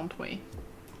blueprints, don't we?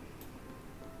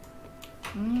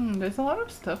 There's a lot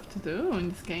of stuff to do in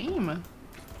this game.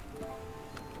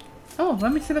 Oh,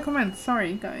 let me see the comments.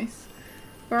 Sorry, guys.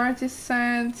 Bart is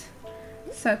said,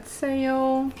 set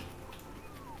sail.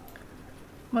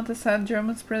 Mata said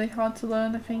German's pretty hard to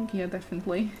learn, I think. Yeah,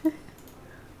 definitely.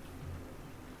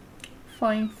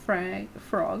 flying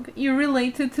frog. You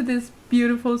related to this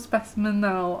beautiful specimen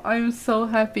now. I'm so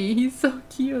happy. He's so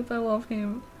cute. I love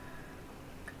him.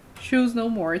 Shoes no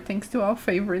more, thanks to our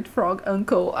favorite frog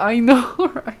uncle. I know,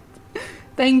 right?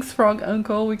 Thanks, frog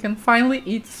uncle. We can finally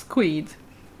eat squid.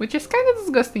 Which is kind of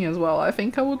disgusting as well. I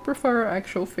think I would prefer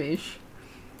actual fish.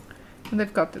 And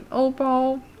they've got an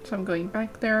opal, so I'm going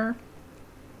back there.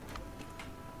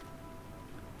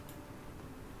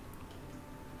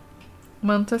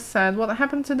 Manta said, what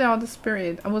happened to the other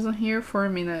spirit? I wasn't here for a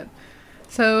minute.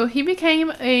 So he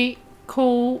became a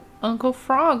cool Uncle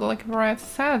Frog, like Brad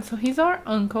said. So he's our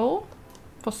uncle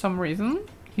for some reason.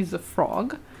 He's a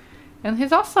frog. And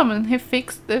he's awesome, and he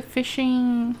fixed the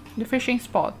fishing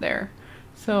spot there.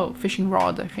 So, fishing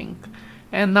rod, I think.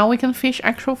 And now we can fish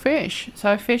actual fish.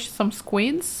 So I fished some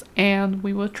squids, and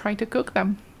we will try to cook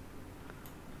them.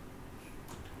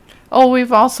 Oh,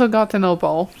 we've also got an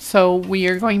opal. So we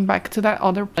are going back to that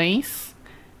other place,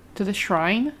 to the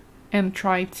shrine, and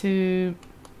try to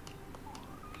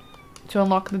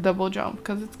unlock the double jump,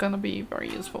 because it's gonna be very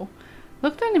useful.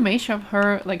 Look at the animation of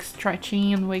her like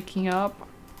stretching and waking up.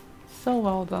 So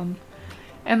well done.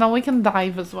 And now we can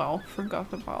dive as well.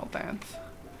 Forgot about that.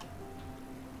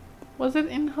 Was it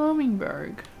in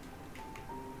Hummingberg?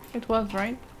 It was,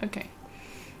 right? Okay.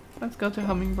 Let's go to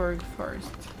Hummingberg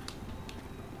first.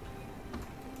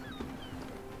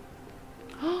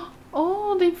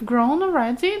 Oh, they've grown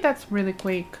already? That's really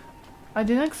quick. I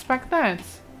didn't expect that.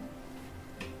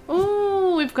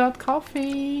 Oh, we've got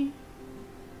coffee.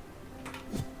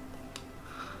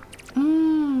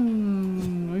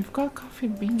 We've got coffee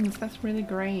beans. That's really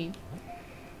great.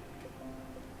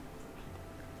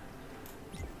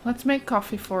 Let's make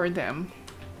coffee for them.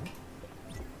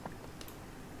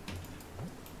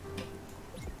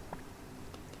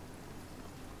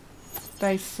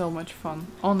 That is so much fun.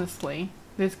 Honestly,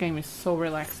 this game is so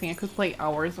relaxing. I could play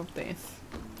hours of this.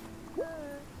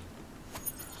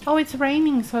 Oh, it's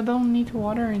raining, so I don't need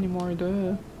water anymore,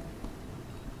 duh.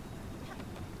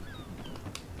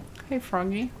 Hey,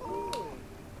 Froggy.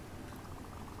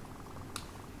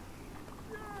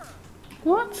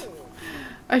 What?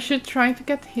 I should try to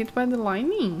get hit by the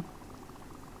lightning.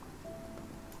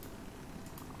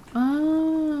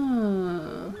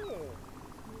 Ah.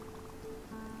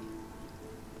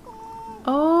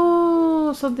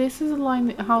 Oh, so this is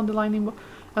how the lightning...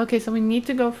 Okay, so we need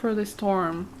to go through the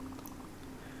storm.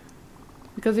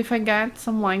 Because if I get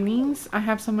some lightnings, I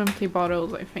have some empty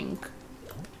bottles, I think.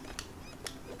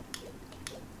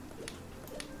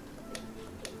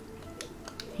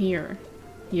 Here.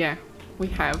 Yeah, we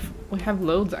have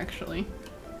loads actually.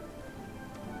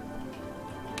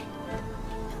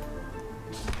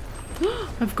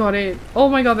 I've got it. Oh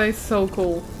my god, that is so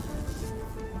cool.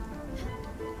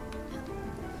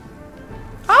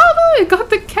 Oh no, I got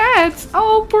the cat!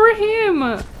 Oh, poor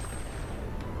him!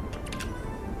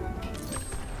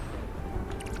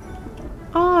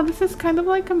 Oh, this is kind of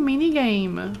like a mini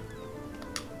game.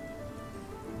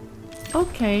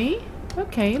 Okay,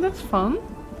 okay, that's fun.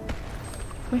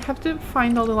 We have to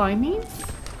find all the lightnings.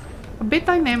 A bit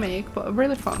dynamic, but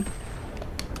really fun.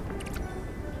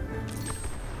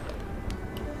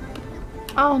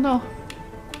 Oh no.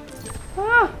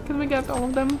 Ah, can we get all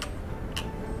of them?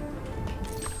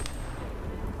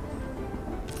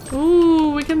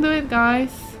 Ooh, we can do it,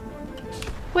 guys.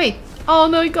 Wait. Oh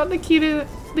no, he got the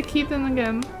kitten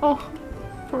again. Oh,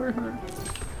 poor her.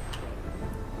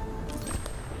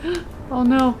 Oh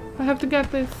no, I have to get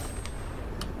this.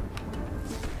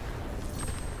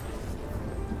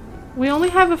 We only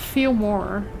have a few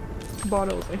more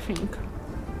bottles, I think.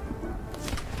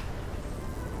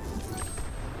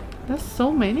 That's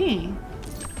so many.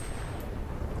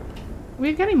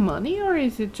 We're getting money, or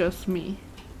is it just me?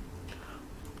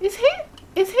 Is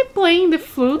he playing the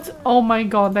flute? Oh my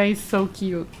god, that is so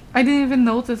cute. I didn't even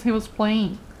notice he was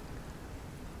playing.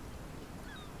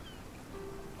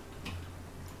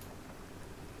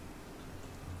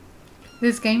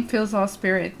 This game feels our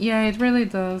spirit. Yeah, it really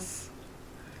does.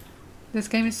 This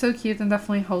game is so cute and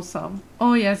definitely wholesome.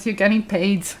 Oh yes, you're getting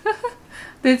paid.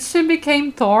 Did she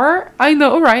became Thor? I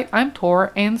know, right? I'm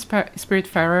Thor and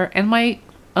Spiritfarer, and my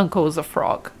uncle is a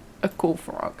frog. A cool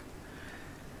frog.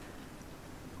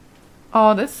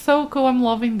 Oh, that's so cool. I'm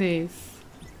loving this.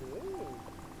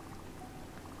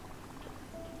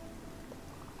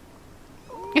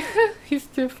 He's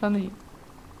too funny.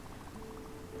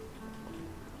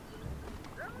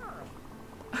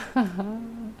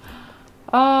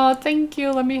 Oh, thank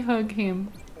you. Let me hug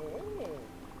him.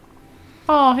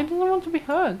 Oh, he doesn't want to be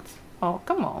hugged. Oh,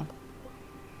 come on.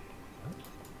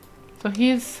 So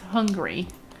he's hungry.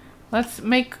 Let's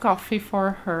make coffee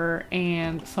for her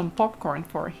and some popcorn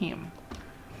for him.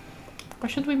 Or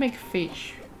should we make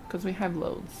fish? Because we have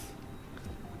loads.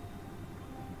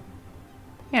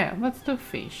 Yeah, let's do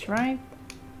fish, right?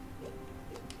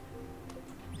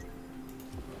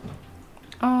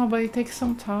 Oh, but it takes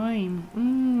some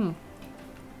time.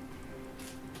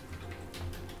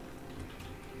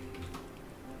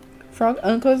 Frog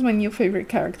Uncle is my new favorite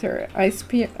character. I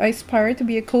aspire to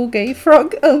be a cool gay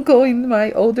frog uncle in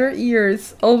my older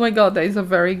years. Oh my god, that is a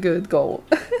very good goal.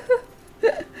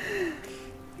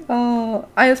 Oh,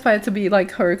 I aspire to be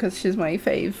like her because she's my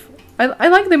fave. I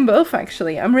like them both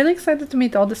actually. I'm really excited to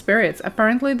meet all the spirits.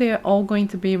 Apparently they're all going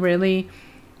to be really,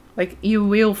 like, you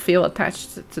will feel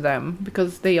attached to them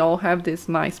because they all have these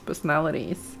nice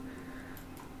personalities.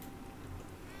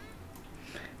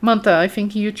 Manta, I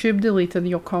think YouTube deleted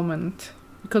your comment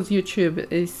because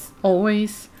YouTube is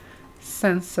always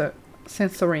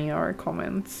censoring our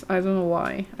comments. I don't know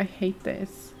why. I hate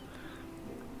this.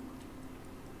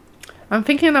 I'm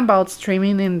thinking about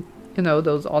streaming in, you know,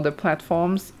 those other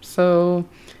platforms. So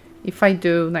if I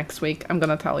do next week, I'm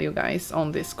gonna tell you guys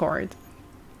on Discord.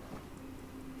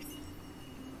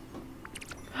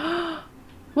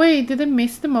 Wait, did I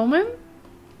miss the moment?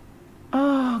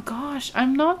 Oh gosh,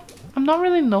 I'm not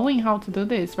really knowing how to do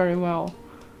this very well.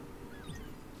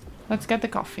 Let's get the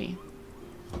coffee.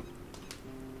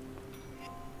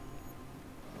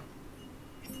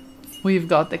 We've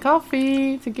got the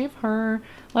coffee to give her.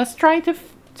 Let's try to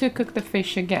cook the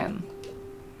fish again.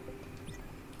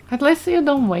 At least you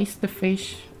don't waste the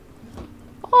fish.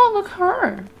 Oh, look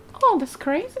her. Oh, that's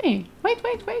crazy.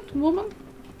 Wait, woman.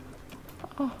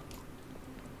 Oh.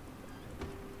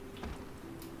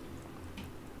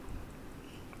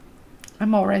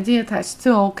 I'm already attached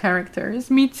to all characters.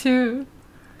 Me too.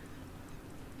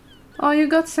 Oh, you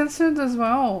got censored as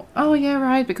well. Oh, yeah,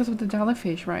 right. Because of the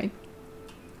jellyfish, right?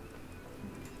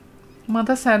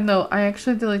 Mata said no. I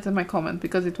actually deleted my comment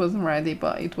because it wasn't ready,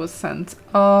 but it was sent.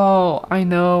 Oh, I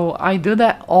know. I do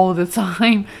that all the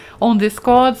time. On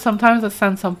Discord, sometimes I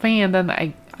send something and then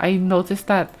I notice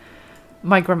that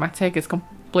my grammatic is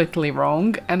completely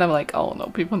wrong. And I'm like, oh no,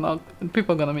 people are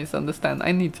gonna misunderstand.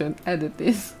 I need to edit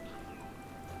this.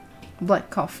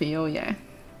 Black coffee, oh yeah.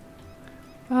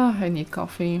 Oh, I need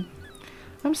coffee.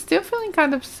 I'm still feeling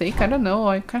kind of sick. I don't know.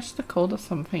 I catched the cold or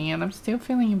something and I'm still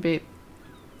feeling a bit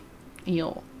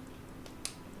ill.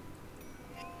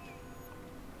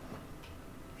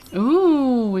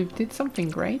 Ooh, we did something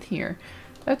great here.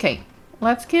 Okay,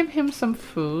 let's give him some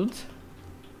food.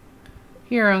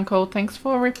 Here, Uncle, thanks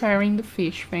for repairing the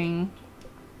fish thing.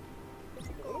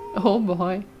 Oh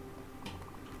boy.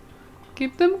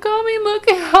 Keep them coming, look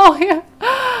at how he...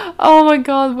 Oh my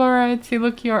god, Variety,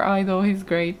 look, your idol, he's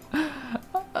great.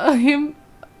 Him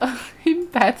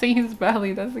patting his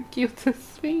belly, that's the cutest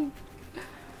thing.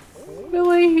 The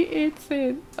way he eats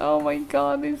it. Oh my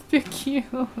god, it's too cute.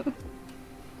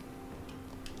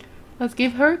 Let's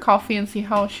give her coffee and see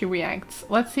how she reacts.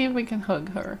 Let's see if we can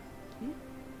hug her.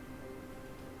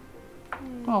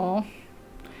 Oh.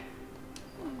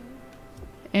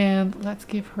 And let's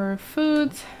give her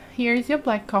food. Here's your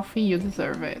black coffee, you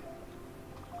deserve it.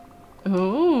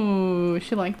 Ooh,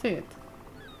 she liked it.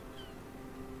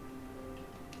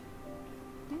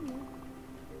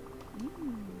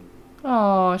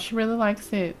 Oh, she really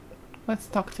likes it. Let's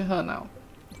talk to her now.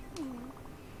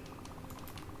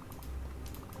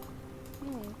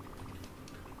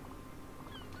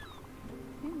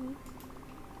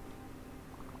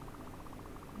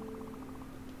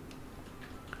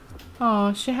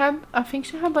 Oh, I think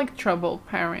she had like troubled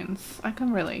parents. I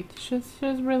can relate. She's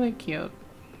really cute.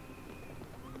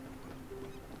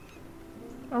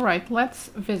 Alright, let's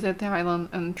visit the island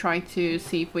and try to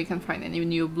see if we can find any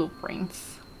new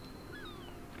blueprints.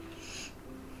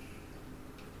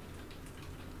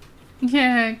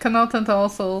 Yeah, Kanotanta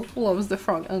also loves the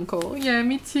frog uncle. Yeah,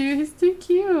 me too. He's too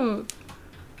cute.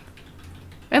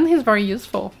 And he's very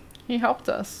useful. He helped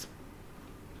us.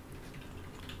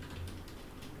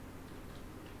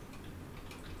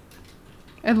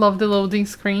 I love the loading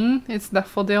screen. It's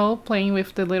Daffodil playing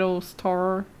with the little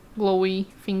star glowy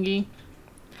thingy.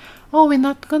 Oh, we're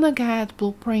not gonna get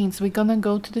blueprints. We're gonna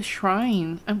go to the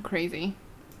shrine. I'm crazy.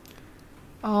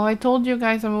 Oh, I told you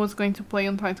guys I was going to play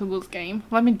Untitled Goose Game.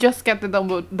 Let me just get the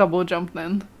double jump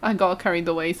then. I got carried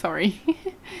away, sorry.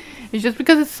 It's just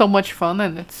because it's so much fun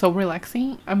and it's so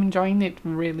relaxing. I'm enjoying it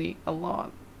really a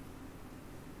lot.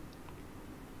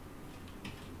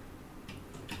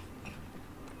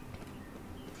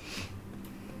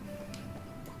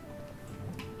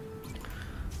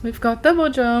 We've got double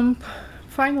jump.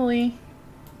 Finally.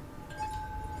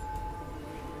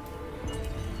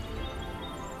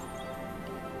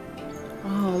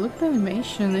 the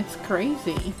animation, it's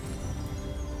crazy.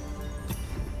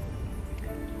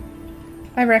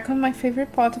 I reckon my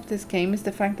favorite part of this game is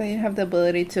the fact that you have the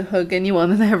ability to hug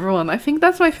anyone and everyone. I think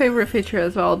that's my favorite feature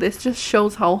as well. This just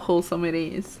shows how wholesome it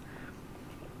is.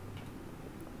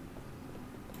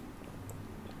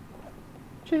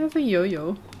 She has a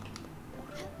yo-yo.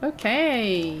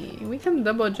 Okay, we can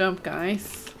double jump,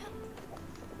 guys.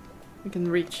 We can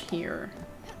reach here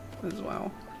as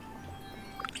well.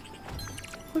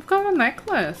 We've got a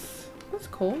necklace. That's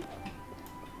cool.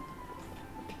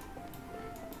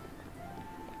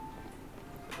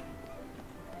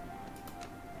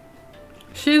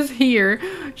 She's here.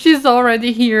 She's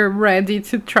already here, ready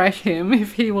to trash him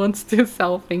if he wants to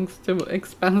sell things too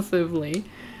expensively.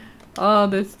 Oh,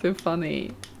 that's too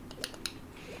funny.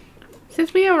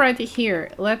 Since we're already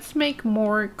here, let's make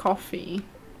more coffee.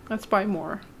 Let's buy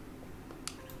more.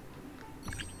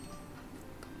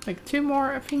 Like 2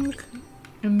 more, I think.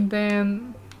 And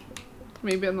then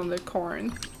maybe another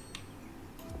corn.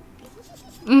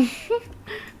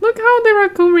 Look how the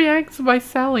raccoon reacts by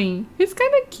selling. He's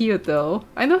kind of cute though.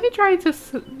 I know he tried to,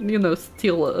 you know,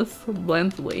 steal us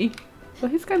bluntly,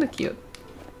 but he's kind of cute.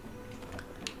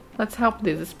 Let's help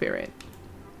this spirit.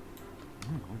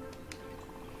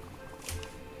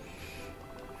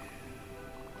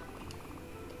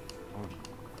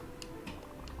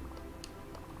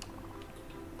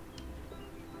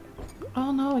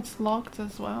 Oh no, it's locked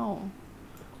as well.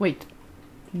 Wait,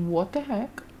 what the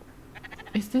heck?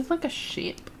 Is this like a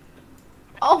sheep?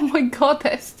 Oh my god,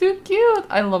 that's too cute!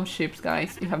 I love sheep,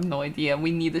 guys. You have no idea.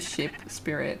 We need a sheep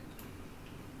spirit.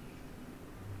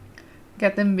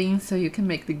 Get them beans so you can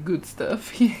make the good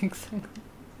stuff. Yeah, exactly.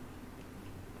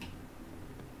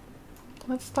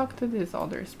 Let's talk to this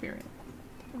other spirit.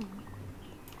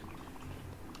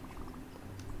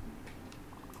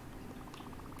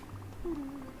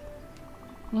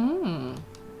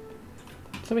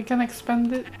 So we can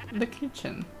expand the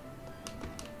kitchen.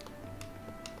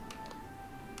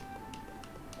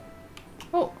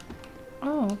 Oh.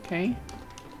 Oh, okay.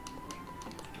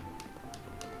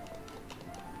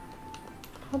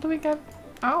 How do we get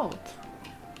out?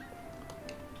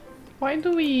 Why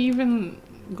do we even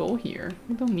go here?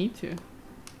 We don't need to.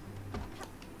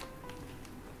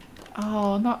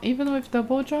 Oh, not even with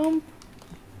double jump?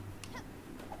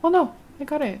 Oh no, I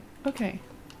got it. Okay.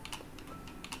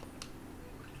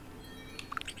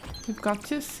 We've got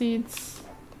 2 seeds.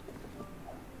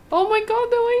 Oh my god,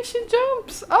 the way she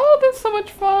jumps! Oh, that's so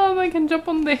much fun! I can jump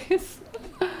on this.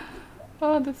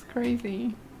 Oh, that's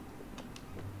crazy.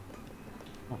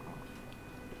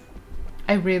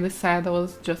 I really said I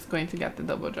was just going to get the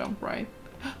double jump, right?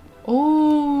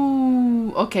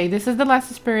 Oh, okay, this is the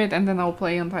last spirit and then I'll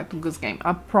play Untitled Goose Game.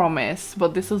 I promise,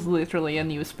 but this is literally a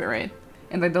new spirit.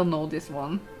 And I don't know this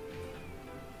one.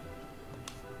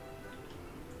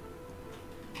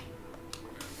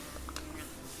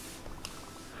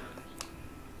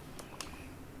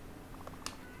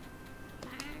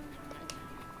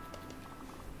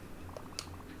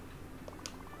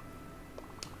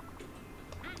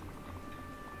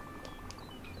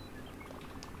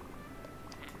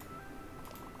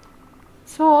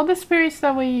 So all the spirits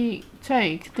that we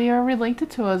take, they are related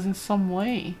to us in some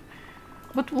way.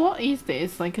 But what is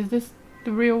this? Like, is this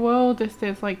the real world? Is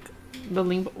this like the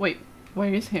limbo? Wait,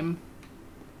 where is him?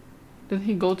 Did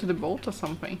he go to the boat or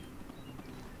something?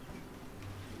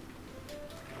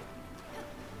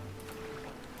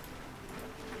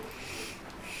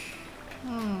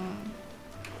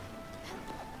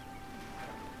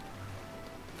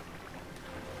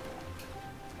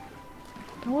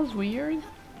 That was weird.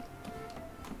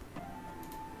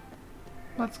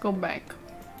 Let's go back.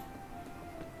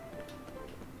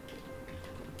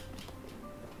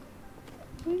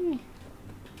 Hey.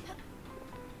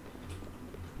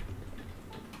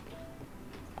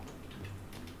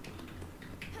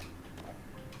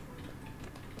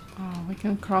 Oh, we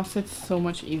can cross it so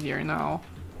much easier now.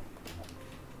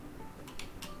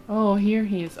 Oh, here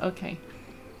he is. Okay.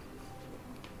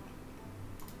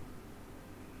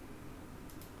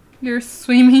 You're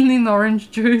swimming in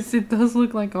orange juice. It does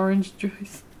look like orange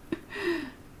juice.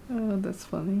 Oh, that's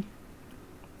funny.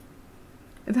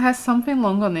 It has something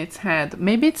long on its head.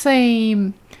 Maybe it's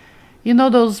a... You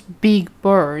know those big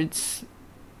birds?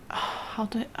 Oh,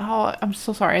 I'm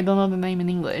so sorry. I don't know the name in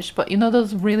English. But you know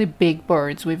those really big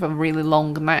birds with a really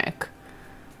long neck?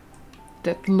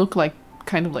 That look like...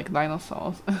 kind of like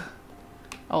dinosaurs.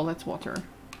 Oh, let's water.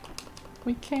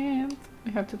 We can't.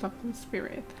 We have to talk to the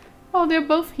spirit. Oh, they're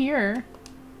both here.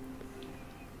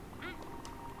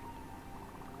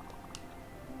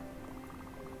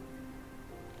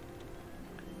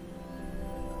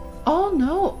 Oh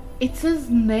no! It's a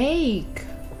snake.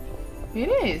 It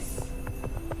is.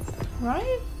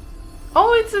 Right?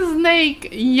 Oh, it's a snake.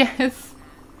 Yes.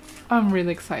 I'm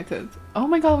really excited. Oh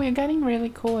my god, we're getting really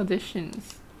cool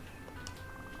additions.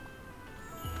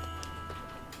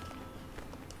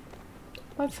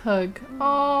 Let's hug.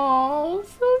 Oh,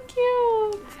 so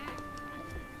cute.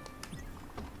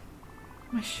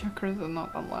 My chakras are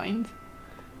not aligned.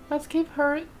 Let's give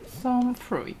her some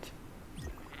fruit.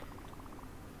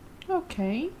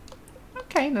 Okay.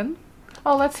 Okay then.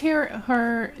 Oh, let's hear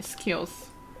her skills.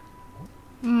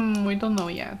 We don't know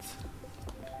yet.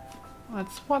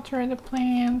 Let's water the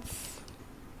plants.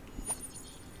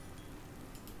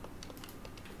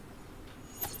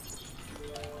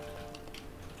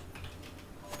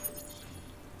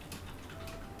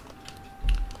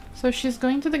 So she's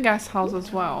going to the guest house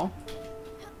as well.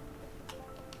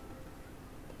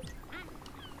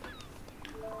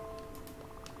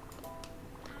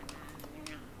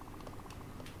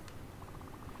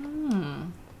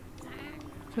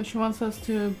 So she wants us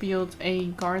to build a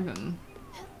garden.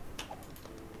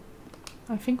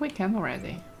 I think we can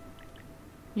already.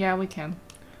 Yeah, we can.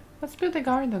 Let's build a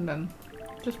garden then.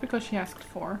 Just because she asked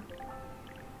for.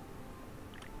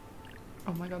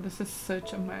 Oh my god, this is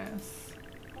such a mess.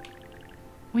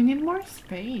 We need more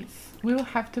space. We will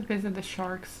have to visit the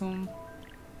shark soon.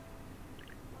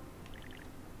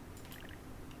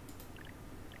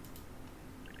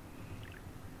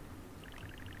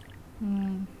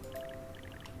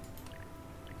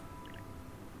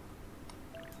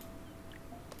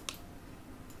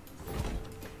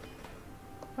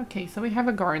 Okay, so we have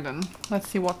a garden. Let's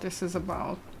see what this is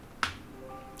about.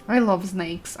 I love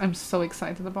snakes. I'm so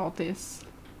excited about this.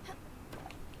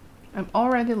 I'm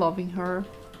already loving her.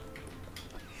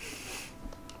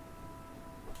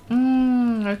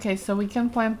 Okay, so we can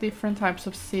plant different types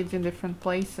of seeds in different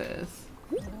places.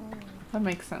 That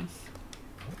makes sense.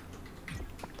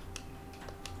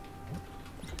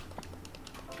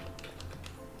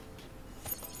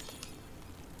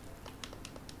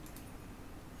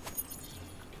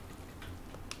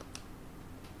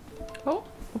 Oh,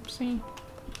 oopsie.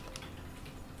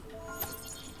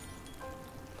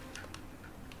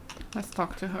 Let's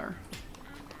talk to her.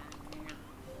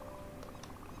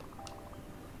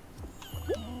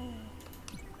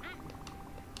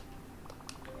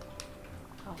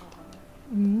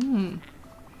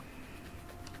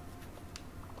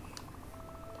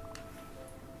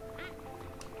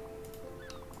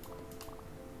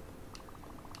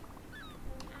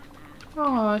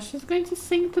 Oh, she's going to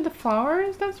sing to the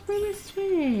flowers? That's really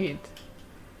sweet.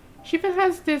 She even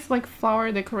has this like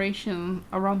flower decoration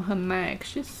around her neck.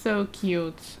 She's so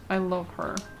cute. I love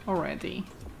her already.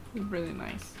 It's really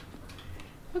nice.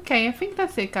 Okay, I think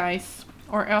that's it, guys.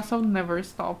 Or else I'll never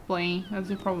stop playing, as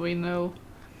you probably know.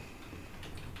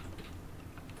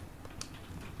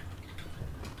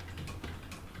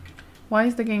 Why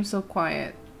is the game so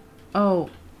quiet? Oh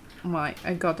my,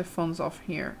 I got the phones off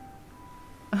here.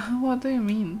 What do you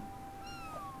mean?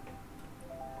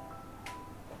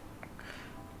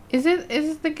 Is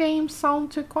the game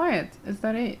sound too quiet? Is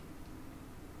that it?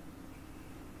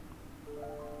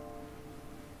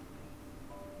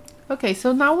 Okay,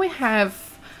 so now we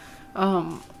have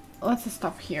let's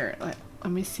stop here.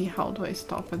 Let me see, how do I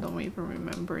stop? I don't even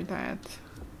remember that.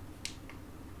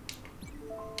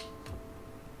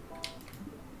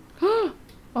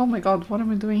 Oh my god, what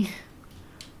am I doing?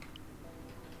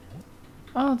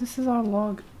 Oh, this is our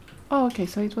log. Oh, okay,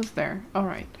 so it was there.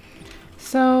 Alright.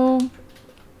 So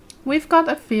we've got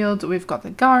a field, we've got a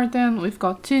garden, we've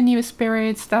got 2 new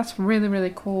spirits. That's really,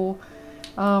 really cool.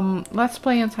 Let's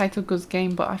play Untitled Goose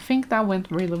Game, but I think that went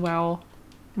really well.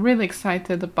 Really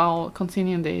excited about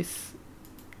continuing this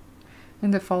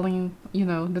in the following, you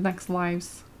know, the next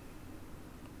lives.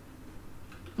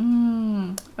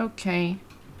 Okay.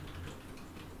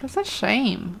 That's a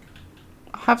shame.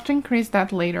 I'll have to increase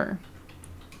that later.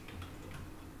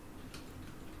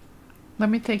 Let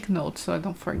me take notes so I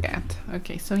don't forget.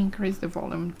 Okay, so increase the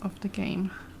volume of the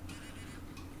game.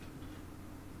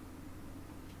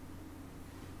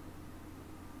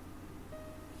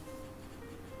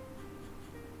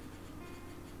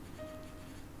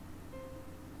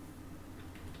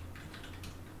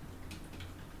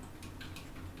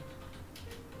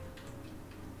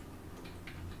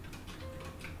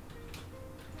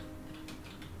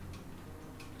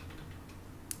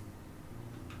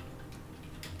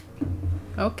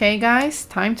 Okay guys,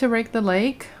 time to rake the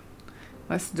lake.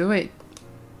 Let's do it.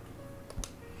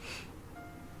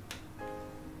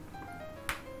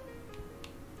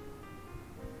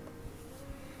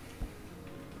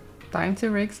 Time to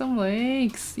rake some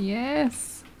lakes.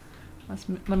 Yes.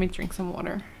 Let me drink some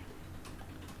water.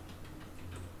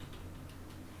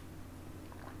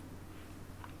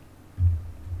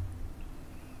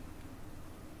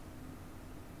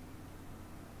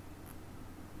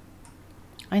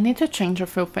 I need to change a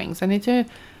few things. I need to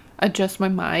adjust my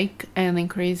mic and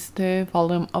increase the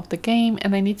volume of the game,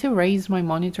 and I need to raise my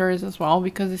monitors as well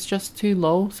because it's just too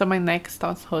low, so my neck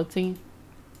starts hurting.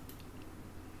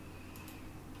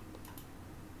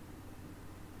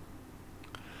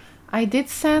 I did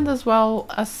send as well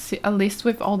a list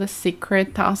with all the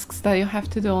secret tasks that you have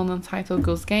to do on Untitled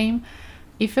Goose Game.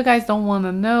 If you guys don't want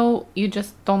to know, you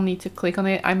just don't need to click on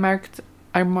it. I marked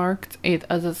it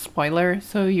as a spoiler,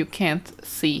 so you can't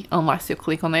see unless you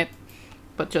click on it.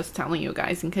 But just telling you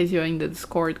guys, in case you're in the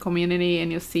Discord community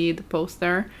and you see the post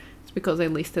there, it's because I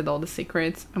listed all the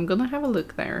secrets. I'm gonna have a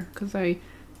look there, because I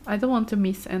don't want to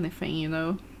miss anything, you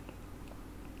know.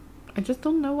 I just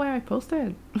don't know why I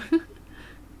posted.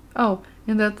 Oh,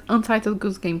 in that Untitled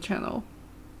Goose Game channel.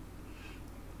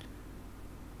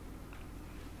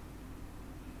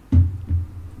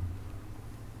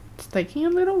 It's taking a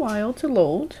little while to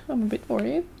load. I'm a bit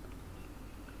worried.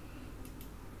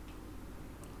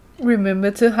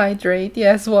 Remember to hydrate.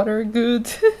 Yes, water,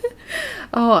 good.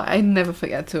 Oh, I never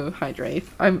forget to hydrate.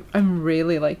 I'm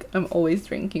really like, I'm always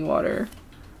drinking water.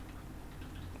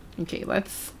 Okay,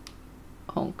 let's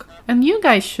honk. And you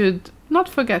guys should not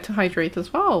forget to hydrate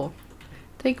as well.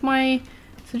 Take my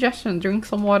suggestion, drink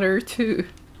some water too.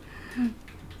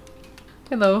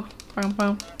 Hello.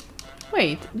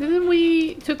 Wait, didn't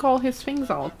we took all his things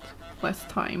out last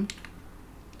time?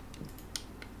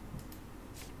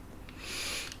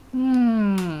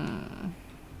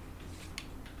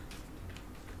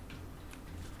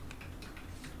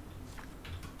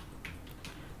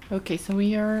 Okay, so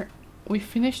we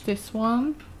finished this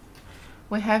one.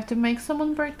 We have to make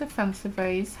someone break the fancy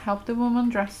vase, help the woman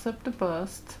dress up the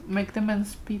bust, make the man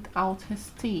spit out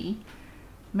his tea,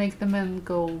 make the man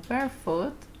go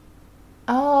barefoot.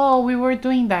 Oh, we were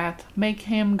doing that. Make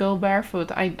him go barefoot.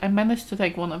 I managed to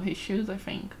take one of his shoes, I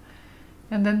think.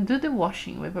 And then do the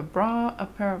washing with a bra, a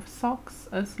pair of socks,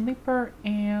 a slipper,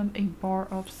 and a bar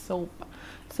of soap.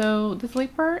 So the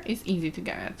slipper is easy to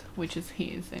get, which is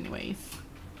his anyways.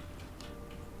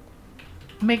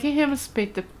 Making him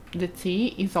spit the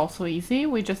tea is also easy.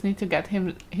 We just need to get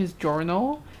him his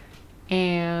journal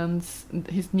and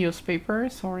his newspaper.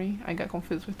 Sorry, I got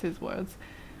confused with his words.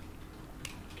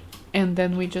 And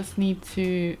then we just need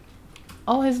to...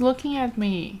 Oh, he's looking at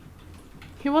me.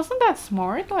 He wasn't that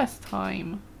smart last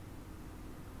time.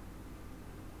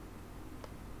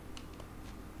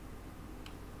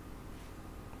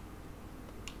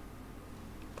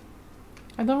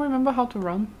 I don't remember how to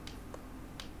run.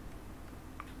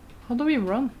 How do we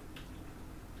run?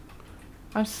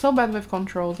 I'm so bad with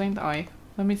controls, ain't I?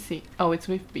 Let me see. Oh, it's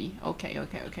with B.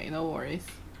 Okay, no worries.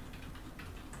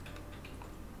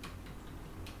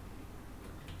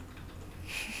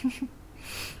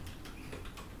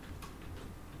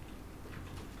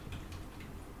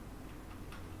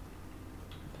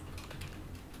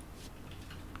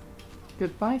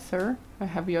 Goodbye, sir. I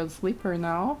have your slipper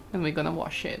now, and we're gonna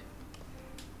wash it.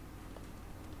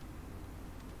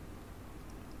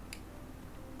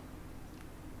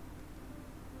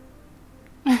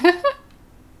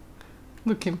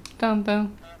 Look him.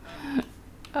 Dun.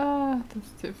 Ah, that's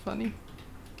too funny.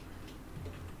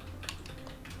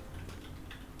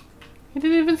 He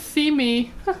didn't even see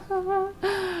me. Oh,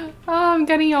 I'm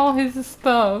getting all his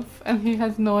stuff, and he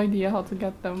has no idea how to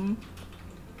get them.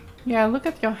 Yeah, look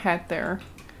at your head there.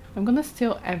 I'm gonna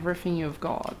steal everything you've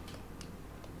got.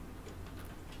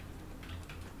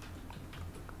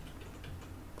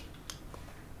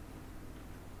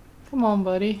 Come on,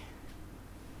 buddy.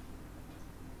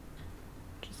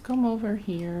 Just come over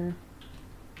here.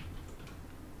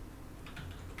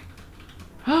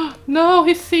 No,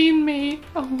 he's seen me.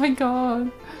 Oh my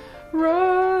god.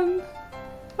 Run.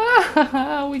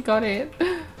 We got it.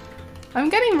 I'm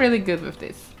getting really good with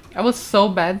this. I was so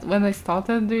bad when I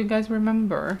started. Do you guys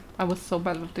remember? I was so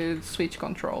bad with the Switch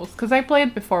controls. Because I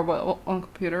played before, but on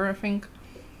computer, I think.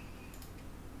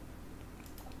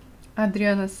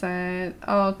 Adriana said,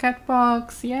 oh,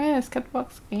 Catbox. Yes,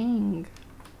 Catbox King.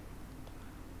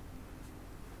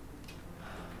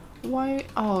 Why?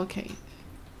 Oh, okay.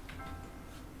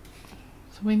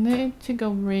 So we need to go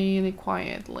really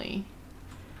quietly.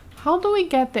 How do we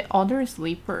get the other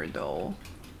sleeper, though?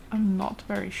 I'm not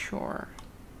very sure.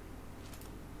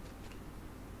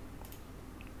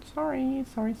 Sorry.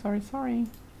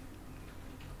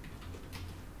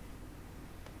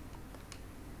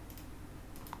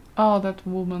 Oh, that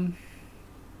woman.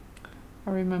 I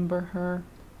remember her.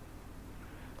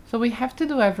 So we have to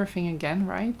do everything again,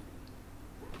 right?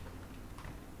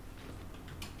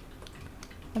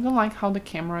 I don't like how the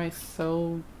camera is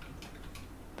so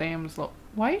damn slow.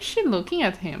 Why is she looking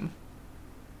at him?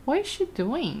 What is she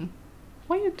doing?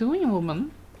 What are you doing,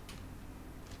 woman?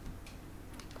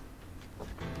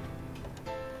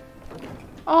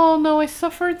 Oh no, I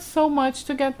suffered so much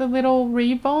to get the little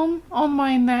ribbon on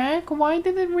my neck. Why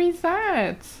did it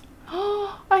reset?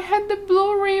 Oh, I had the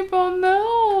blue ribbon.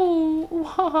 No!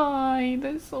 Why?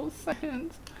 That's so sad.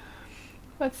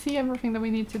 Let's see everything that we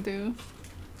need to do.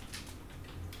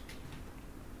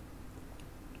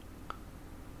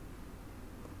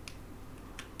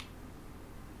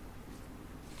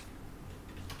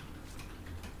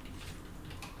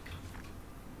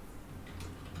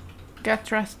 Get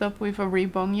dressed up with a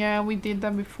ribbon. Yeah, we did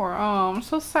that before. Oh, I'm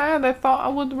so sad. I thought I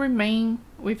would remain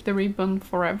with the ribbon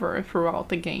forever throughout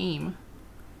the game.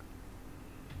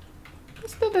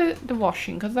 Let's do the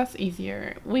washing, because that's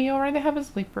easier. We already have a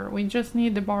slipper. We just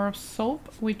need the bar of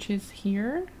soap, which is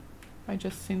here. I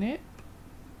just seen it.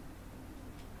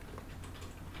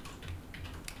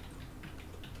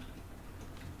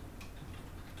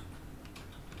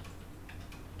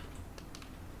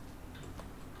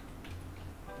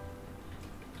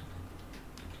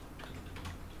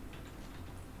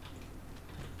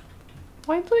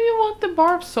 Why do you want the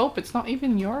bar of soap? It's not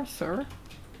even yours, sir.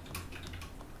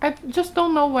 I just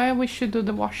don't know where we should do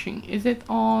the washing. Is it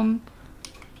on,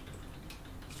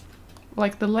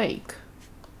 like, the lake?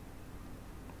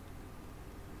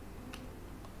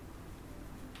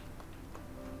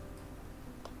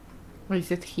 Or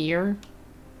is it here?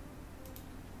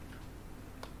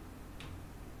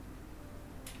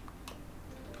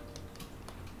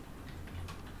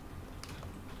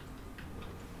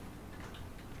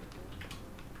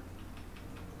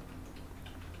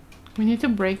 We need to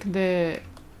break the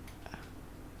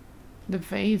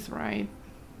vase, right?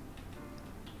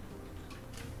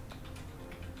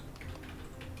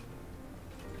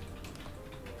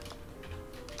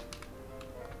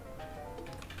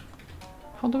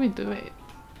 How do we do it?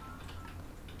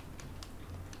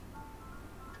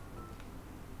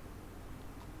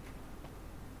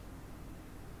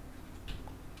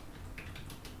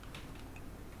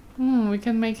 We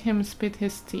can make him spit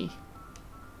his tea.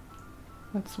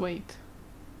 Let's wait.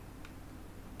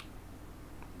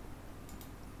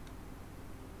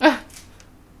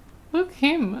 Look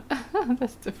him!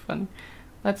 That's too funny.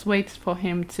 Let's wait for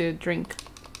him to drink.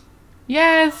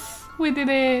 Yes! We did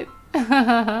it!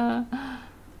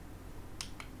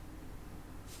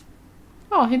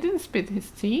 Oh, he didn't spit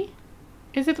his tea.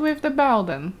 Is it with the bell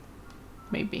then?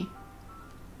 Maybe.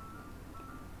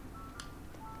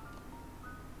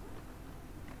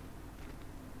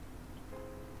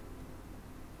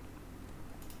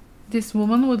 This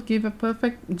woman would give a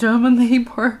perfect German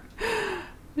neighbor.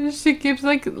 She keeps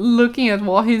like looking at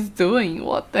what he's doing.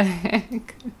 What the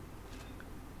heck?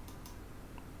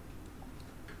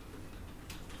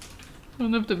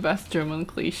 One of the best German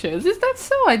cliches. Is that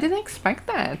so? I didn't expect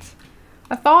that.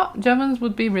 I thought Germans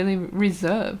would be really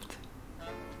reserved.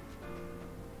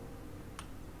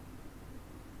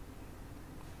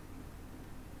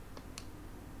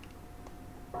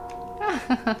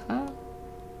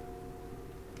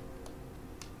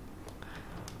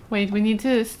 Wait, we need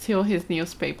to steal his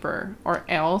newspaper, or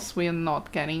else we are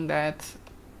not getting that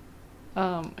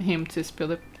him to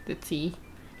spill the tea.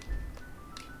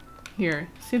 Here,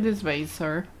 see this vase,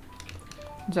 sir.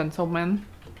 Gentleman.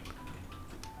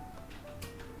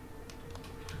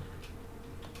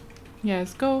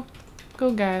 Yes, go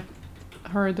get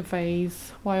her the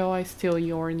vase while I steal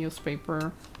your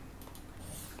newspaper.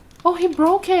 Oh, he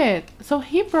broke it! So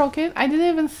he broke it? I didn't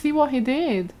even see what he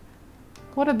did.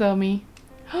 What a dummy.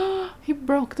 He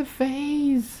broke the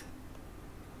vase!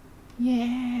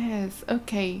 Yes,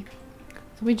 okay.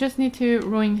 So we just need to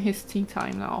ruin his tea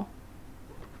time now.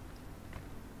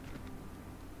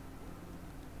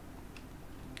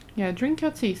 Yeah, drink your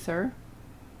tea, sir.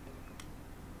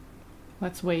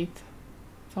 Let's wait.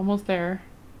 It's almost there.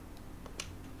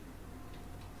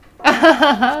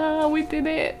 We did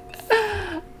it!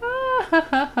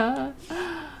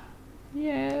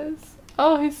 Yes.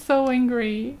 Oh, he's so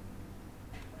angry.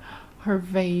 Her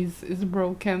vase is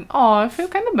broken. Oh, I feel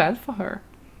kind of bad for her.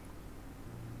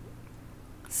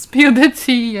 Spill the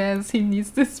tea. Yes, he needs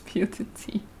to spill the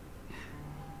tea.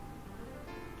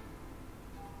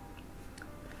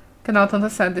 Kanatanta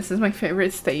said this is my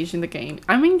favorite stage in the game.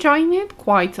 I'm enjoying it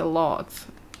quite a lot.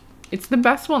 It's the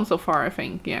best one so far, I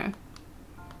think, yeah.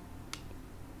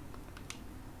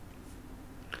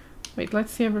 Wait,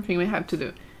 let's see everything we have to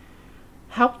do.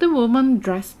 Help the woman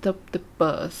dressed up the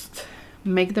bust.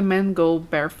 Make the man go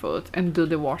barefoot and do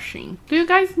the washing. Do you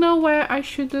guys know where I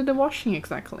should do the washing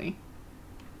exactly?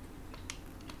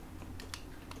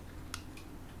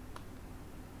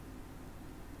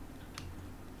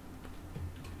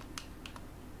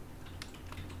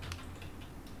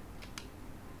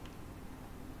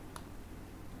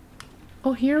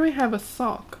 Oh, here we have a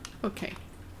sock. Okay.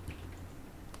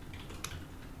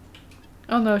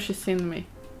 Oh no, she's seen me.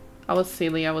 I was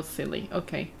silly, I was silly.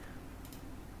 Okay.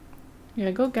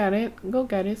 Yeah, go get it. Go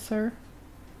get it, sir.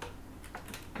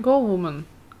 Go, woman.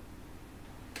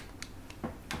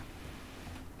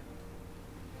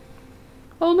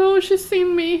 Oh no, she's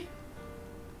seen me.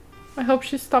 I hope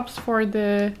she stops for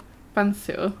the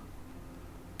pencil.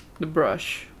 The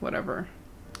brush, whatever.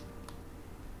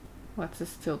 Let's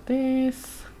steal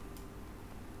this.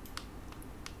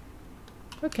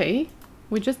 Okay,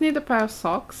 we just need a pair of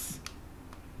socks.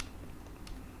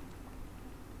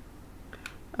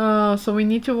 So we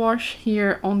need to wash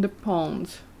here on the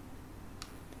pond.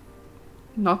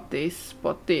 Not this,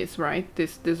 but this, right?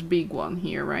 This big one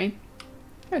here, right?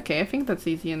 Okay, I think that's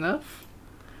easy enough.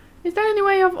 Is there any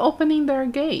way of opening their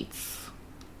gates?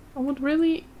 I would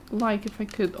really like if I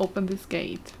could open this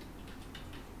gate.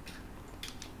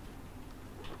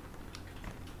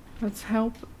 Let's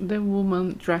help the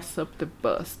woman dress up the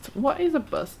bust. What is a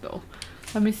bust though?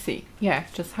 Let me see. Yeah,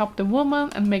 just help the woman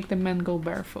and make the men go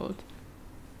barefoot.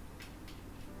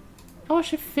 Oh,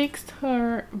 she fixed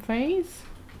her vase?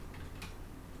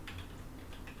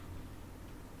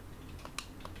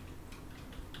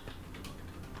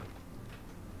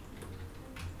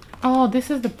 Oh,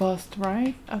 this is the bust,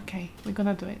 right? Okay, we're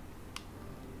gonna do it.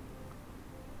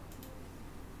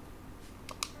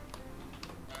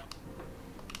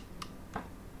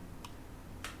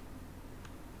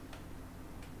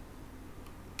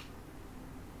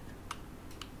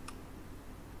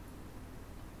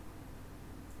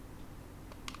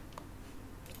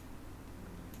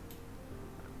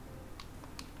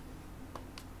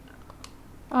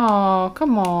 Oh,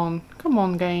 come on. Come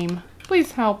on, game.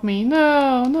 Please help me.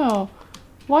 No, no.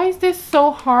 Why is this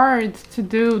so hard to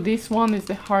do? This one is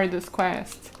the hardest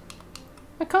quest.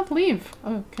 I can't leave.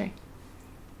 Oh, okay.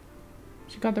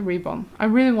 She got the ribbon. I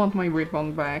really want my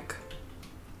ribbon back.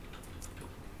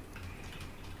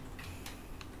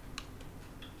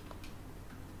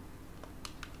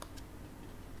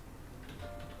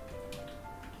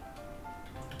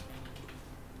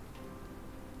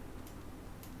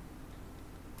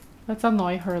 Let's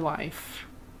annoy her life.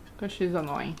 Because she's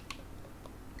annoying.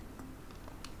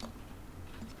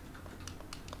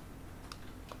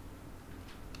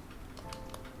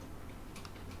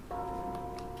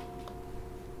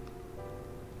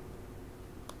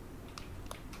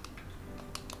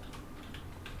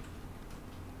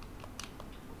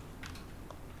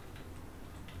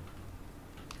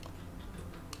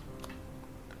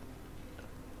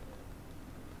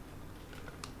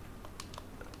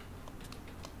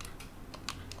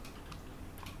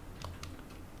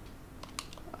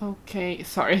 Okay,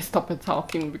 sorry, I stopped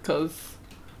talking because...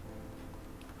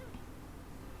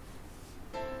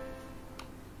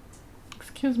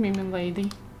 Excuse me,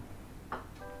 milady.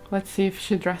 Let's see if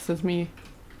she dresses me.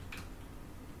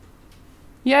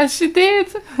 Yes, she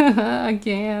did!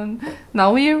 Again.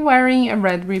 Now we are wearing a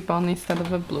red ribbon instead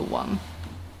of a blue one.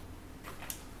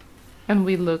 And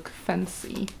we look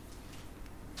fancy.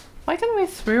 Why can't we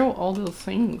swirl all those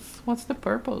things? What's the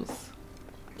purpose?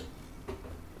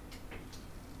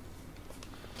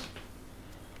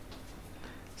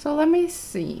 So let me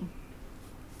see.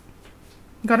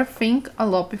 Gotta think a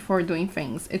lot before doing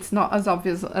things. It's not as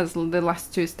obvious as the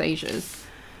last two stages.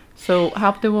 So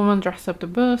help the woman dress up the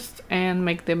bust and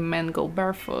make the men go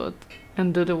barefoot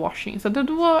and do the washing. So do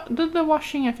the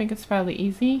washing, I think it's fairly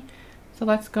easy. So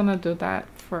let's gonna do that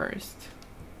first.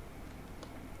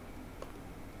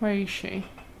 Where is she?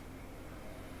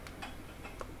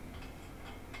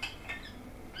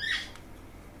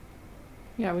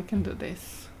 Yeah, we can do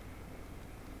this.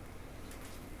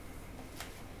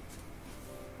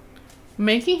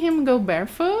 Making him go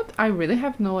barefoot? I really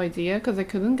have no idea because I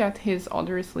couldn't get his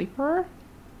other sleeper.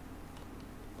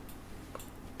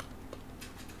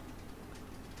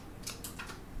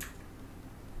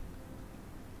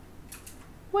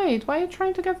 Wait, why are you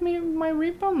trying to get me my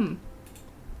ribbon?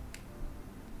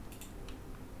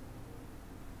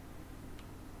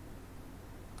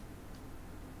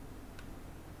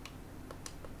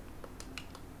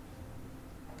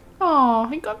 Oh,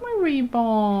 he got my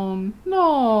ribbon.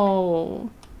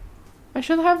 No. I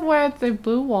should have wear the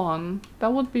blue one.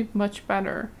 That would be much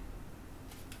better.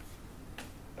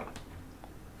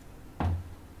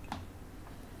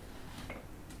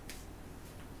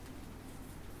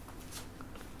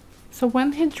 So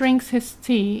when he drinks his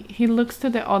tea, he looks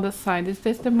to the other side. Is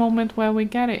this the moment where we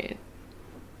get it?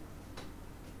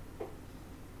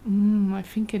 I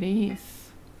think it is.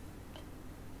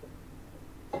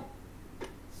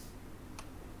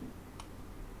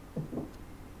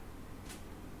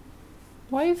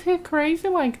 Why is he crazy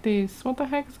like this? What the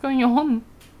heck is going on?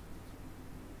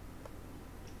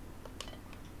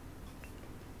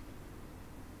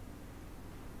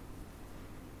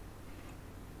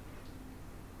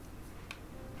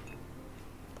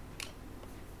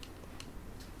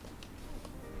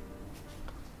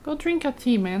 Go drink a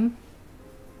tea, man.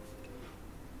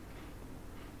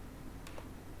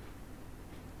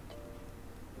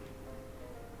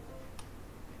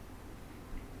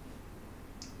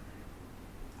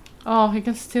 Oh, he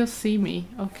can still see me.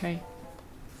 Okay.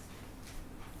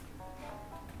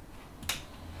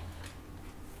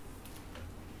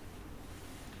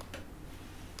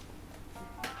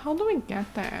 How do we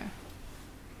get there?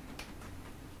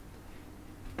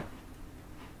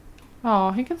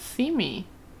 Oh, he can see me.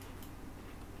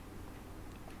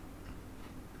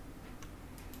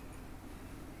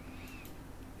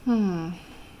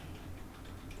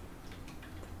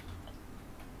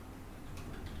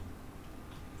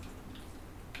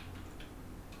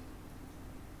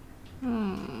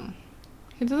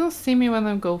 He doesn't see me when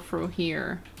I go through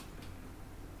here.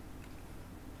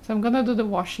 So I'm gonna do the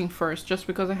washing first, just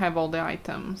because I have all the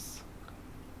items.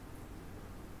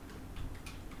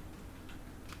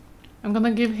 I'm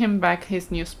gonna give him back his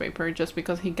newspaper, just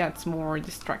because he gets more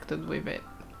distracted with it.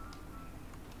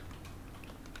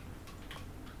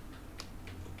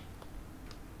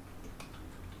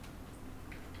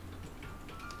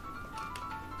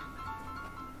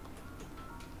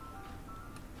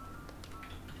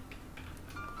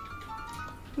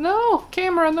 No!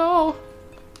 Camera, no!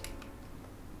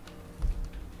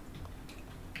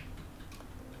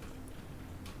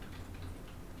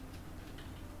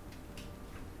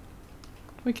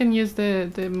 We can use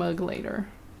the mug later.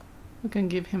 We can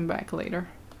give him back later.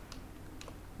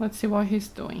 Let's see what he's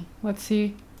doing. Let's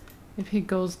see if he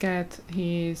goes get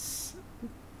his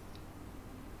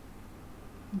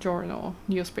journal,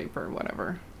 newspaper,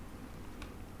 whatever.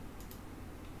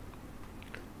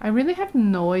 I really have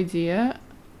no idea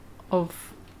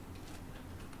of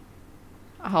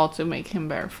how to make him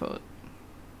barefoot.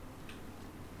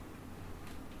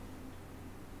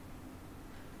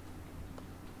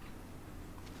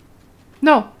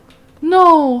 No!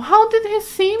 No! How did he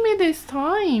see me this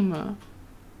time?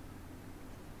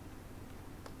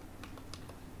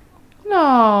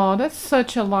 No, that's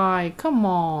such a lie. Come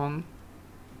on.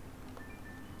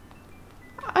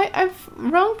 I've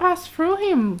run past through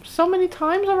him so many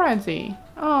times already.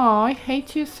 Oh, I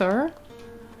hate you, sir.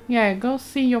 Yeah, go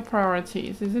see your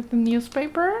priorities. Is it the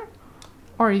newspaper?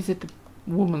 Or is it the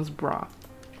woman's bra?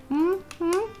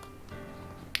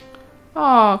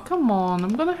 Oh, come on.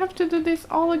 I'm gonna have to do this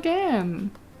all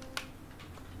again.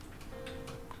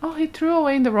 Oh, he threw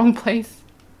away in the wrong place.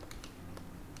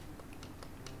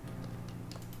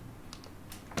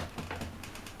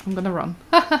 I'm gonna run.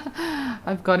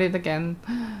 I've got it again.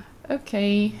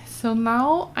 Okay, so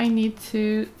now I need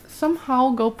to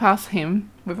somehow go past him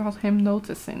without him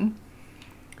noticing.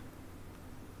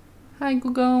 Hi,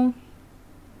 Google.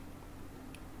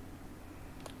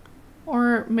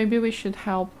 Or maybe we should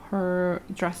help her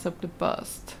dress up the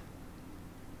bust.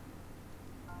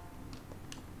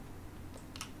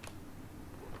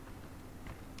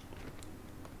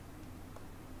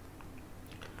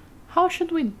 How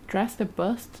should we dress the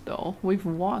bust though? With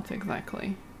what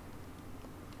exactly?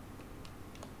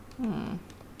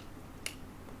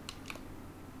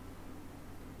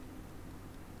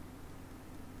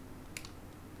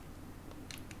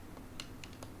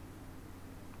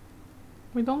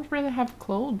 We don't really have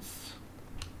clothes.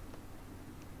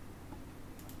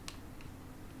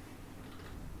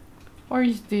 Or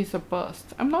is this a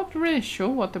bust? I'm not really sure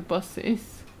what the bust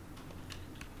is.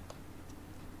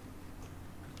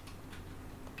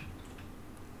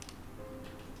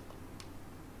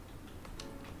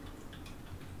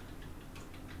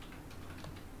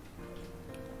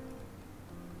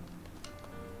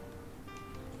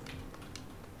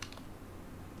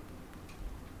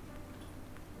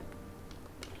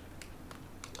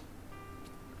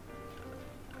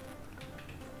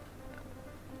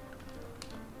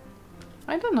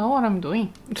 I don't know what I'm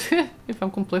doing, if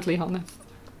I'm completely honest.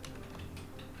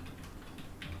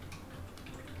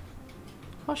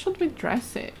 How should we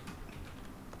dress it?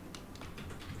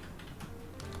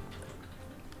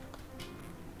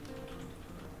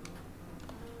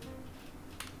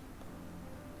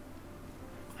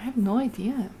 I have no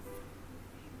idea.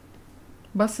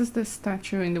 Bust is the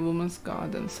statue in the woman's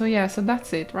garden. So yeah, so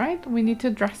that's it, right? We need to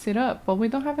dress it up, but we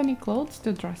don't have any clothes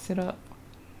to dress it up.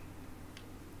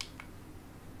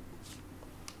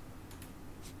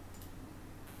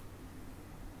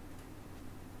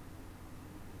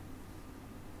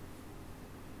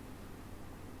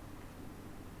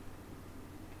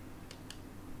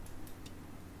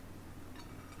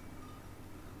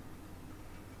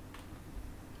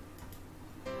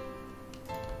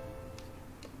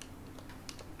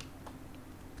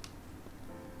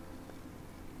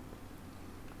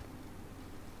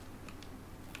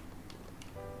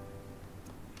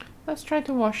 Let's try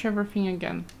to wash everything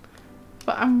again.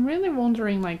 But I'm really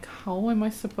wondering, like, how am I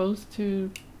supposed to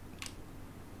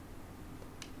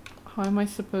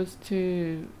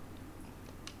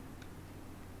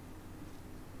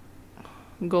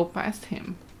go past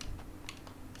him?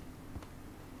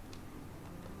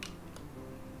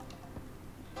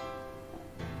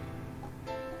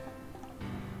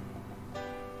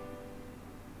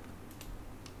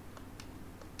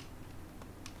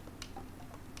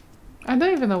 I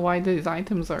don't even know why these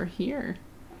items are here.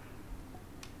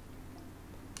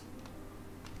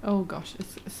 Oh gosh,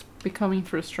 it's becoming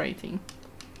frustrating.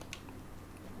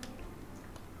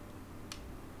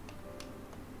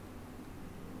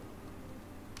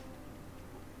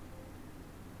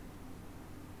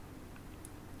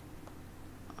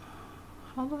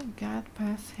 How do I get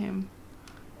past him?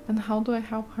 And how do I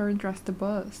help her dress the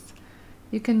bust?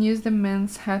 You can use the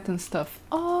man's hat and stuff.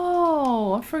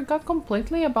 Oh, I forgot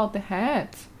completely about the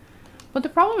hat. But the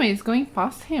problem is going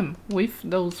past him with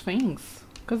those things,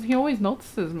 because he always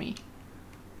notices me.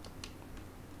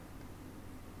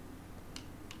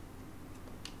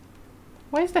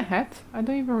 Where's the hat? I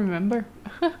don't even remember.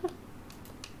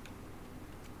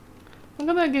 I'm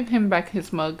gonna give him back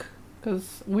his mug,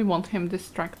 because we want him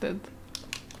distracted.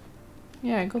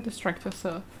 Yeah, go distract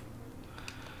yourself.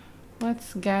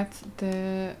 Let's get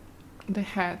the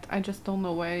hat. I just don't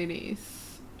know where it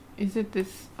is. Is it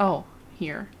this? Oh,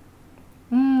 here.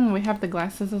 We have the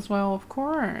glasses as well, of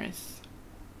course.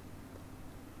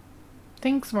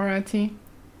 Thanks, Variety.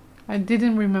 I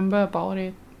didn't remember about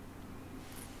it.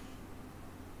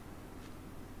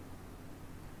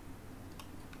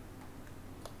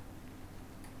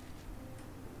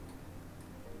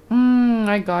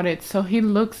 I got it. So he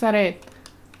looks at it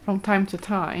from time to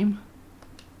time.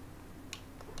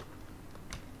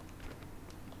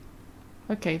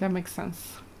 Okay, that makes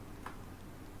sense.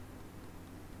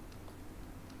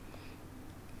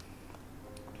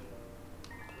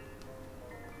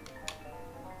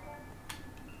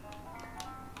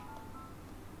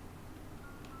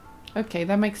 Okay,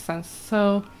 that makes sense.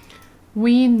 So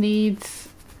we need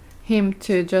him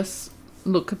to just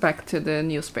look back to the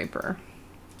newspaper.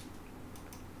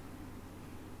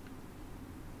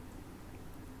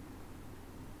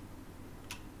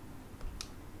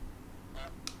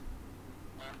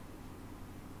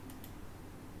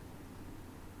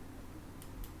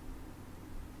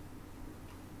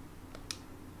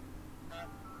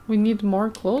 We need more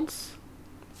clothes?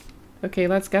 Okay,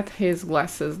 let's get his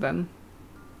glasses then.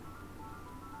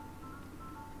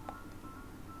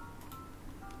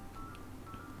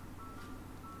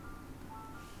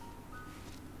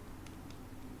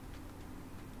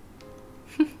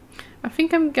 I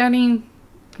think I'm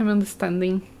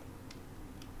understanding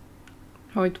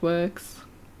how it works.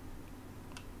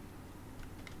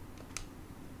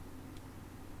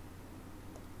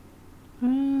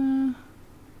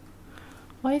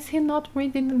 Why is he not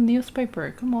reading the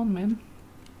newspaper? Come on, man.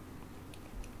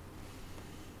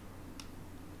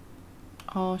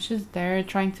 Oh, she's there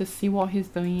trying to see what he's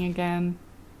doing again.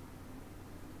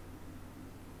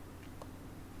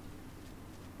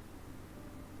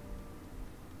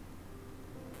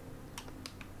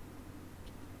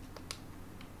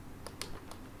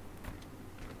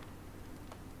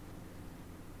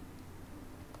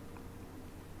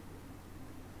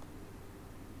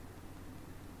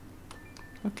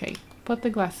 Okay, put the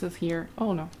glasses here.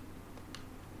 Oh no.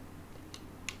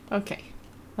 Okay,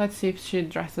 let's see if she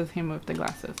dresses him with the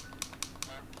glasses.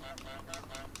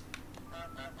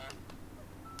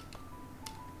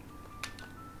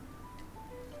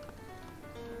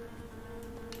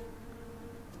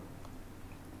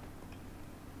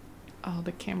 Oh,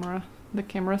 the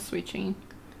camera switching.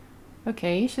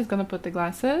 Okay, she's gonna put the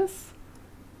glasses.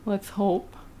 Let's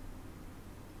hope.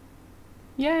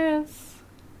 Yes.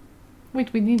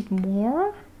 Wait, we need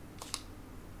more?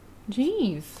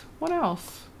 Jeez, what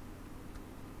else?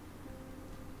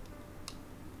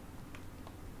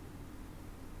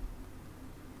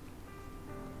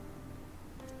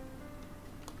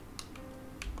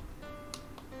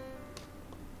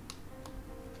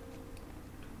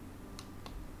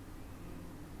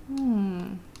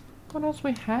 What else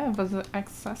we have as an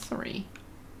accessory?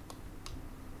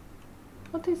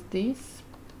 What is this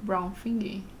brown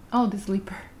thingy? Oh, the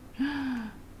sleeper.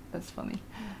 That's funny.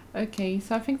 Okay,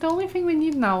 so I think the only thing we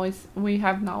need now is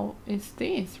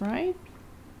this, right?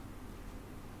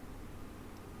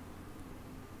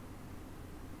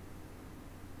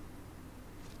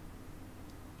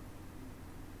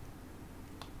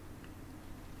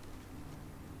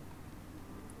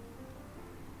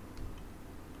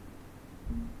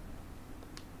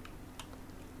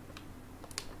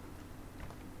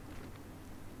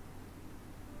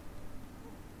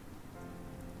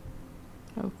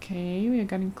 Okay, we are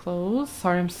getting close.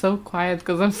 Sorry, I'm so quiet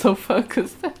because I'm so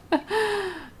focused.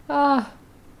 Ah,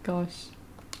 gosh.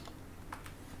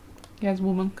 Yes,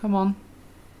 woman, come on.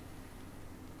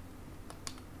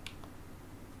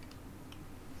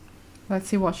 Let's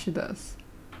see what she does.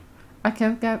 I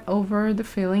can't get over the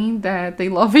feeling that they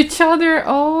love each other.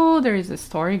 Oh, there is a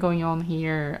story going on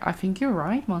here. I think you're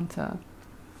right, Manta.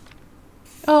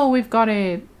 Oh, we've got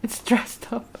it. It's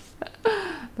dressed up.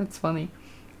 That's funny.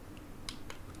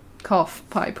 Cough,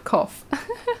 pipe, cough.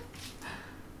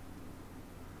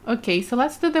 Okay, so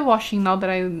let's do the washing now that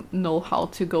I know how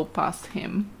to go past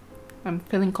him. I'm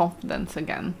feeling confidence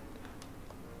again.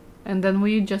 And then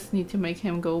we just need to make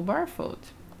him go barefoot,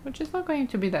 which is not going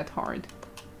to be that hard.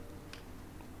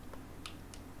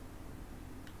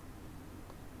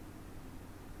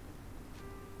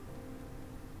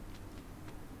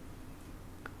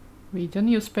 Read the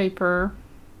newspaper.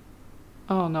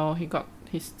 Oh no, he got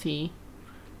his tea.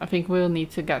 I think we'll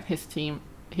need to get his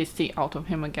tea out of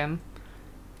him again.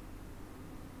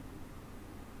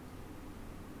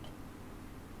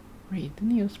 Read the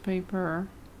newspaper.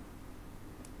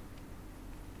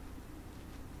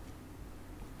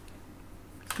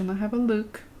 Gonna have a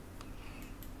look.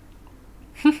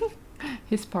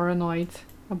 He's paranoid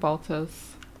about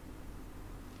us.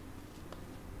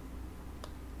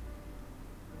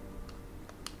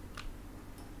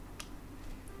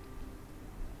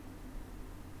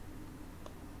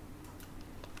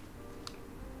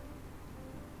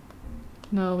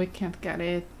 No, we can't get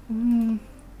it.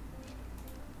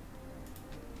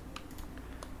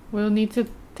 We'll need to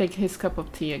take his cup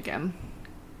of tea again,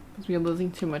 because we're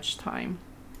losing too much time.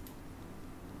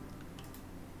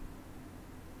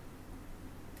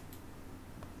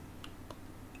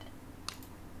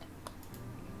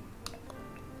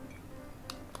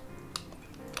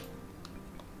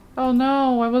 Oh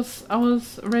no, I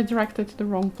was redirected to the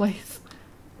wrong place.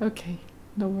 Okay,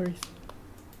 no worries.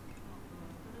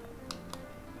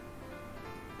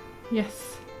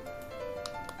 Yes.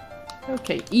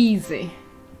 Okay, easy.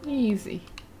 Easy.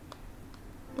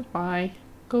 Goodbye.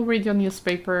 Go read your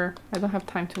newspaper. I don't have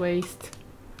time to waste.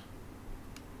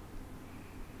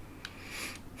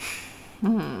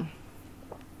 Oh,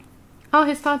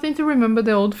 he's starting to remember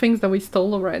the old things that we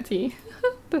stole already.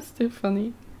 That's too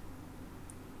funny.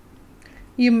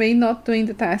 You may not doing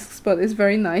the tasks, but it's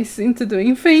very nice into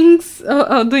doing things.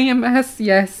 Doing a mess,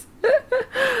 yes.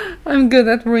 I'm good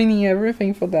at ruining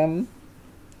everything for them.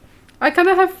 I kind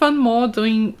of have fun more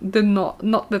doing the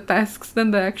not the tasks than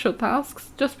the actual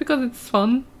tasks, just because it's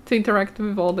fun to interact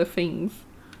with all the things.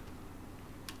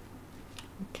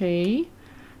 Okay,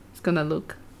 just gonna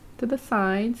look to the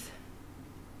sides.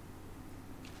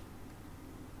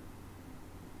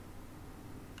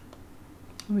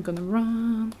 We're gonna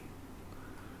run.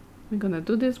 We're gonna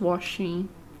do this washing.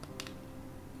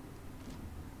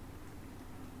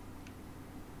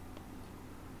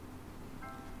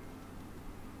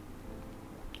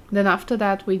 Then after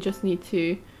that, we just need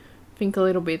to think a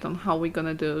little bit on how we're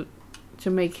gonna do to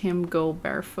make him go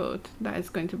barefoot. That is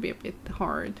going to be a bit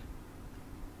hard.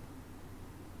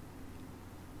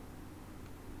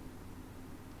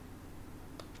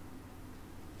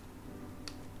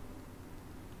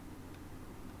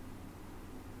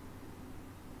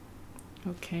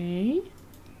 Okay.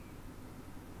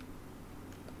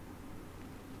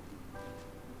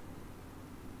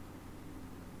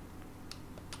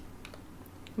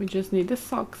 We just need the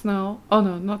socks now. Oh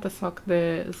no, not the sock,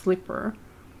 the slipper.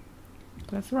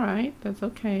 That's right, that's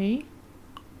okay.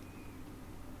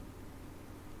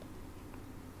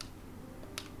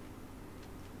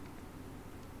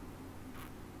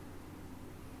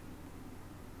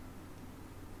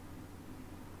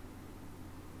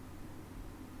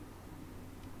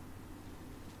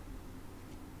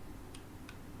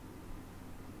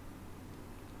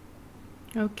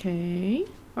 Okay,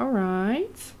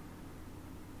 alright.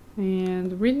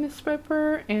 And read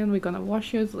newspaper, and we're gonna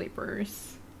wash your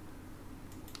slippers.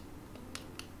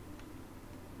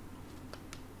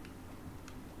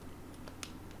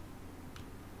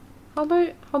 How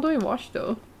do I wash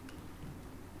though?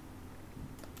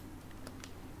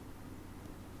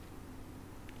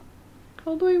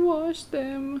 How do I wash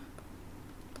them?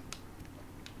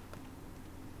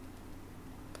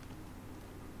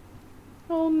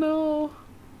 Oh no,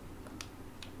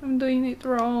 I'm doing it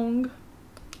wrong.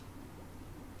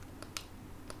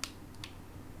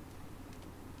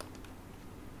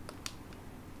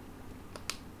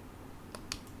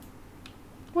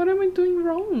 What am I doing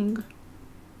wrong?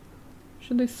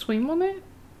 Should I swim on it?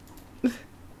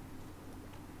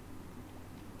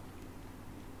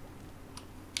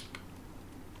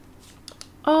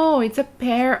 Oh, it's a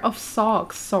pair of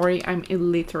socks. Sorry, I'm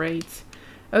illiterate.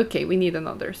 Okay, we need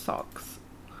another socks.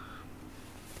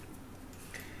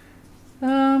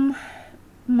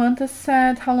 Manta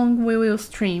said, how long we will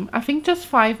stream? I think just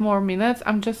 5 more minutes.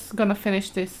 I'm just gonna finish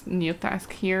this new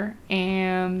task here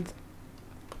and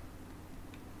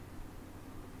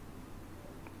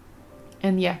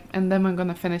yeah, and then I'm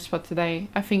gonna finish for today.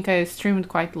 I think I streamed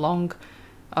quite long,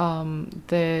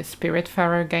 the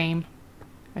Spiritfarer game.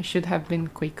 I should have been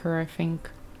quicker, I think.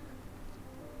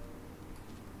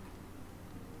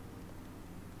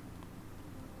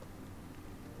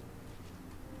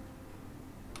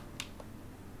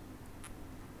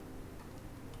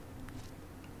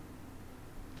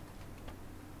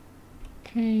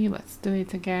 Okay, let's do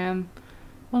it again.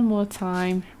 One more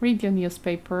time. Read your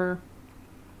newspaper.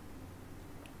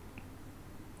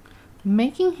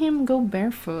 Making him go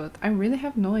barefoot. I really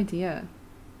have no idea.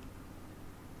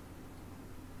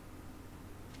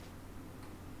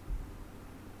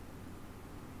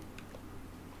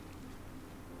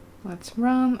 Let's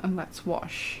run and let's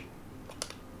wash.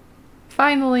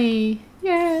 Finally!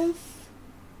 Yes!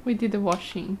 We did the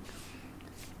washing.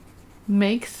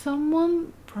 Make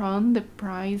someone prawn the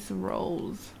prize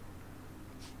rolls.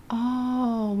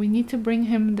 Oh, we need to bring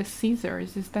him the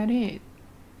scissors. Is that it?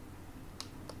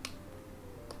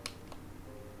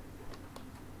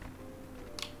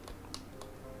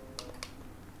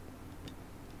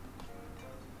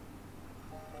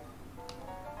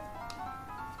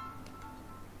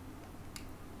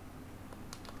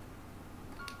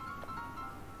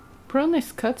 Prawn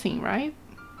is cutting, right?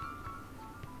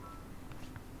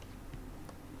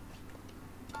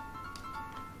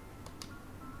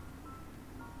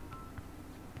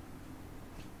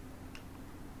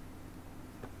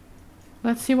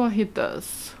 Let's see what he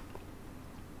does.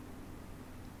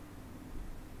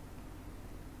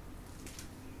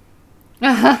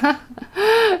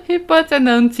 He put an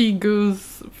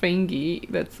anti-goose thingy.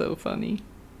 That's so funny.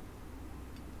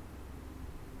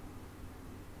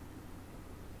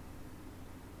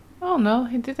 Oh no,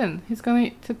 he didn't. He's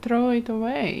going to throw it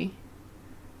away.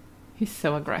 He's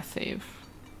so aggressive.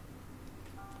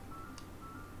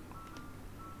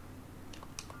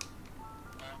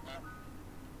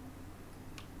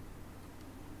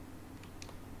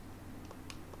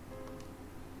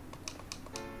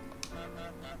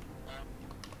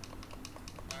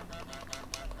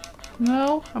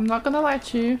 No, I'm not gonna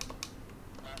let you.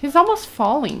 He's almost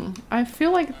falling. I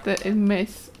feel like it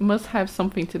must have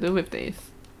something to do with this.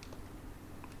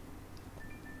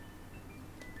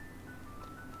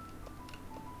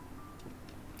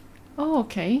 Oh,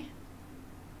 okay.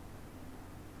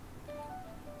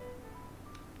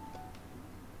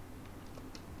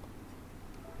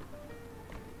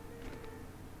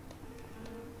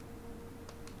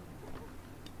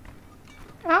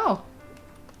 Ow.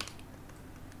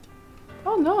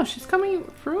 Oh no, she's coming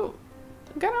through.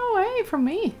 Get away from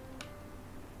me.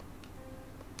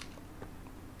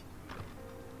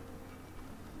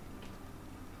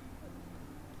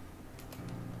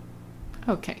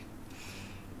 Okay.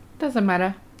 Doesn't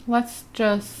matter. Let's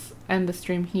just end the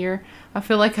stream here. I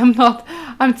feel like I'm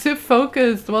too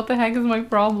focused. What the heck is my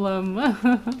problem?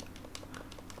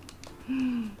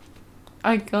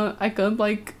 I can't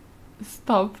like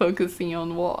stop focusing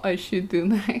on what I should do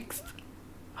next.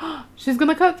 She's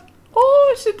gonna cut.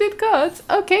 Oh, she did cut.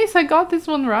 Okay, so I got this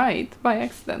one right by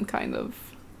accident, kind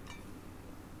of.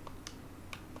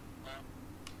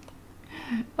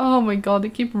 Oh my god, they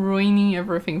keep ruining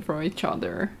everything for each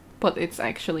other. But it's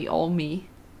actually all me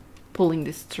pulling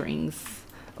the strings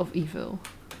of evil.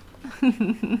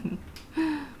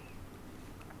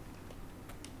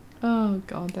 Oh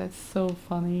god, that's so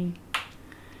funny.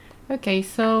 Okay,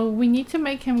 so we need to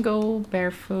make him go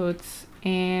barefoot,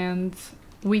 and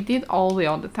we did all the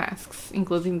other tasks,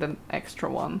 including the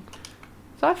extra one.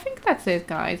 So I think that's it,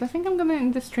 guys. I think I'm gonna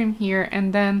end the stream here,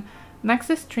 and then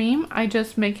next stream I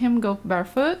just make him go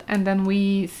barefoot, and then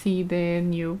we see the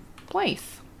new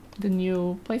place. The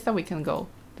new place that we can go.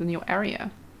 The new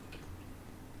area.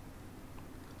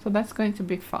 So that's going to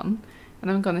be fun. And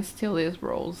I'm gonna steal these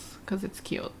rolls, because it's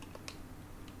cute.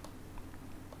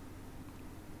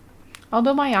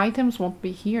 Although my items won't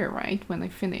be here, right, when I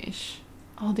finish.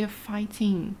 Oh, they're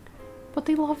fighting. But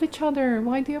they love each other.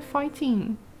 Why they're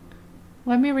fighting?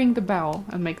 Let me ring the bell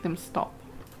and make them stop.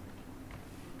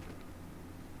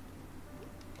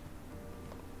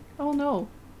 Oh no.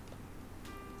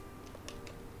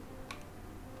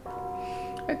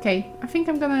 Okay, I think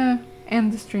I'm gonna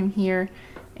end the stream here.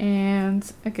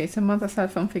 And okay, Samantha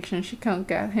said fanfiction. She can't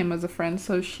get him as a friend,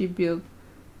 so she built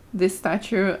this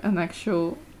statue an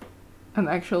actual and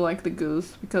actually like the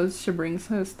goose because she brings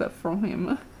her stuff from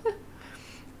him.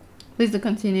 Please do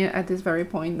continue at this very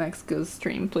point next goose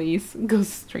stream, please. Goose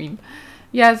stream.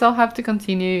 Yes, I'll have to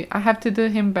continue. I have to do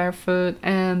him barefoot,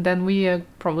 and then we are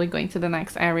probably going to the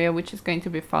next area, which is going to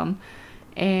be fun.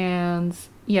 And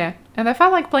yeah, and I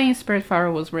felt like playing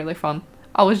Spiritfarer was really fun.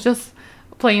 I was just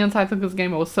playing Untitled Goose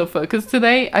Game. I was so focused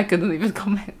today, I couldn't even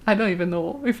comment. I don't even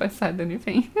know if I said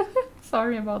anything.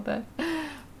 Sorry about that.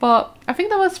 But I think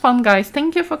that was fun, guys.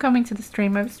 Thank you for coming to the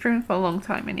stream. I've streamed for a long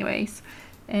time anyways.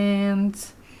 And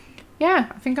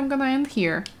yeah, I think I'm gonna end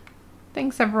here.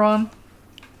 Thanks, everyone.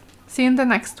 See you in the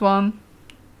next one.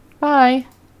 Bye.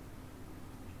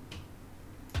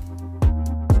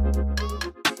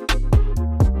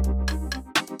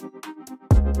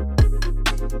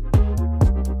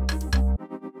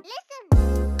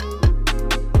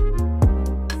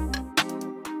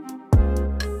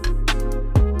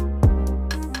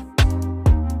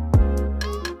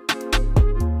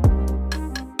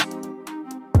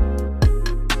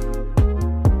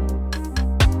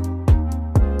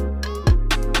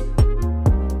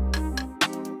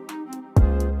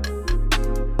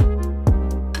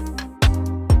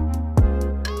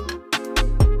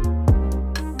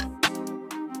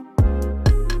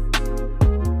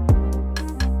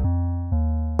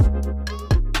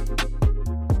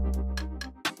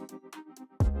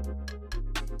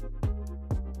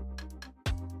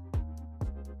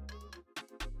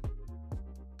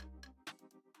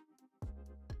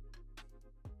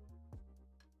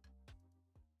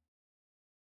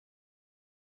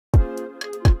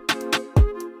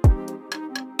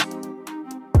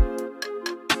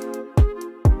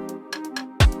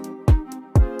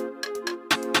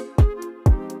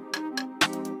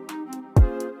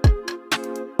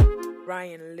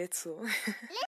 Ryan Little.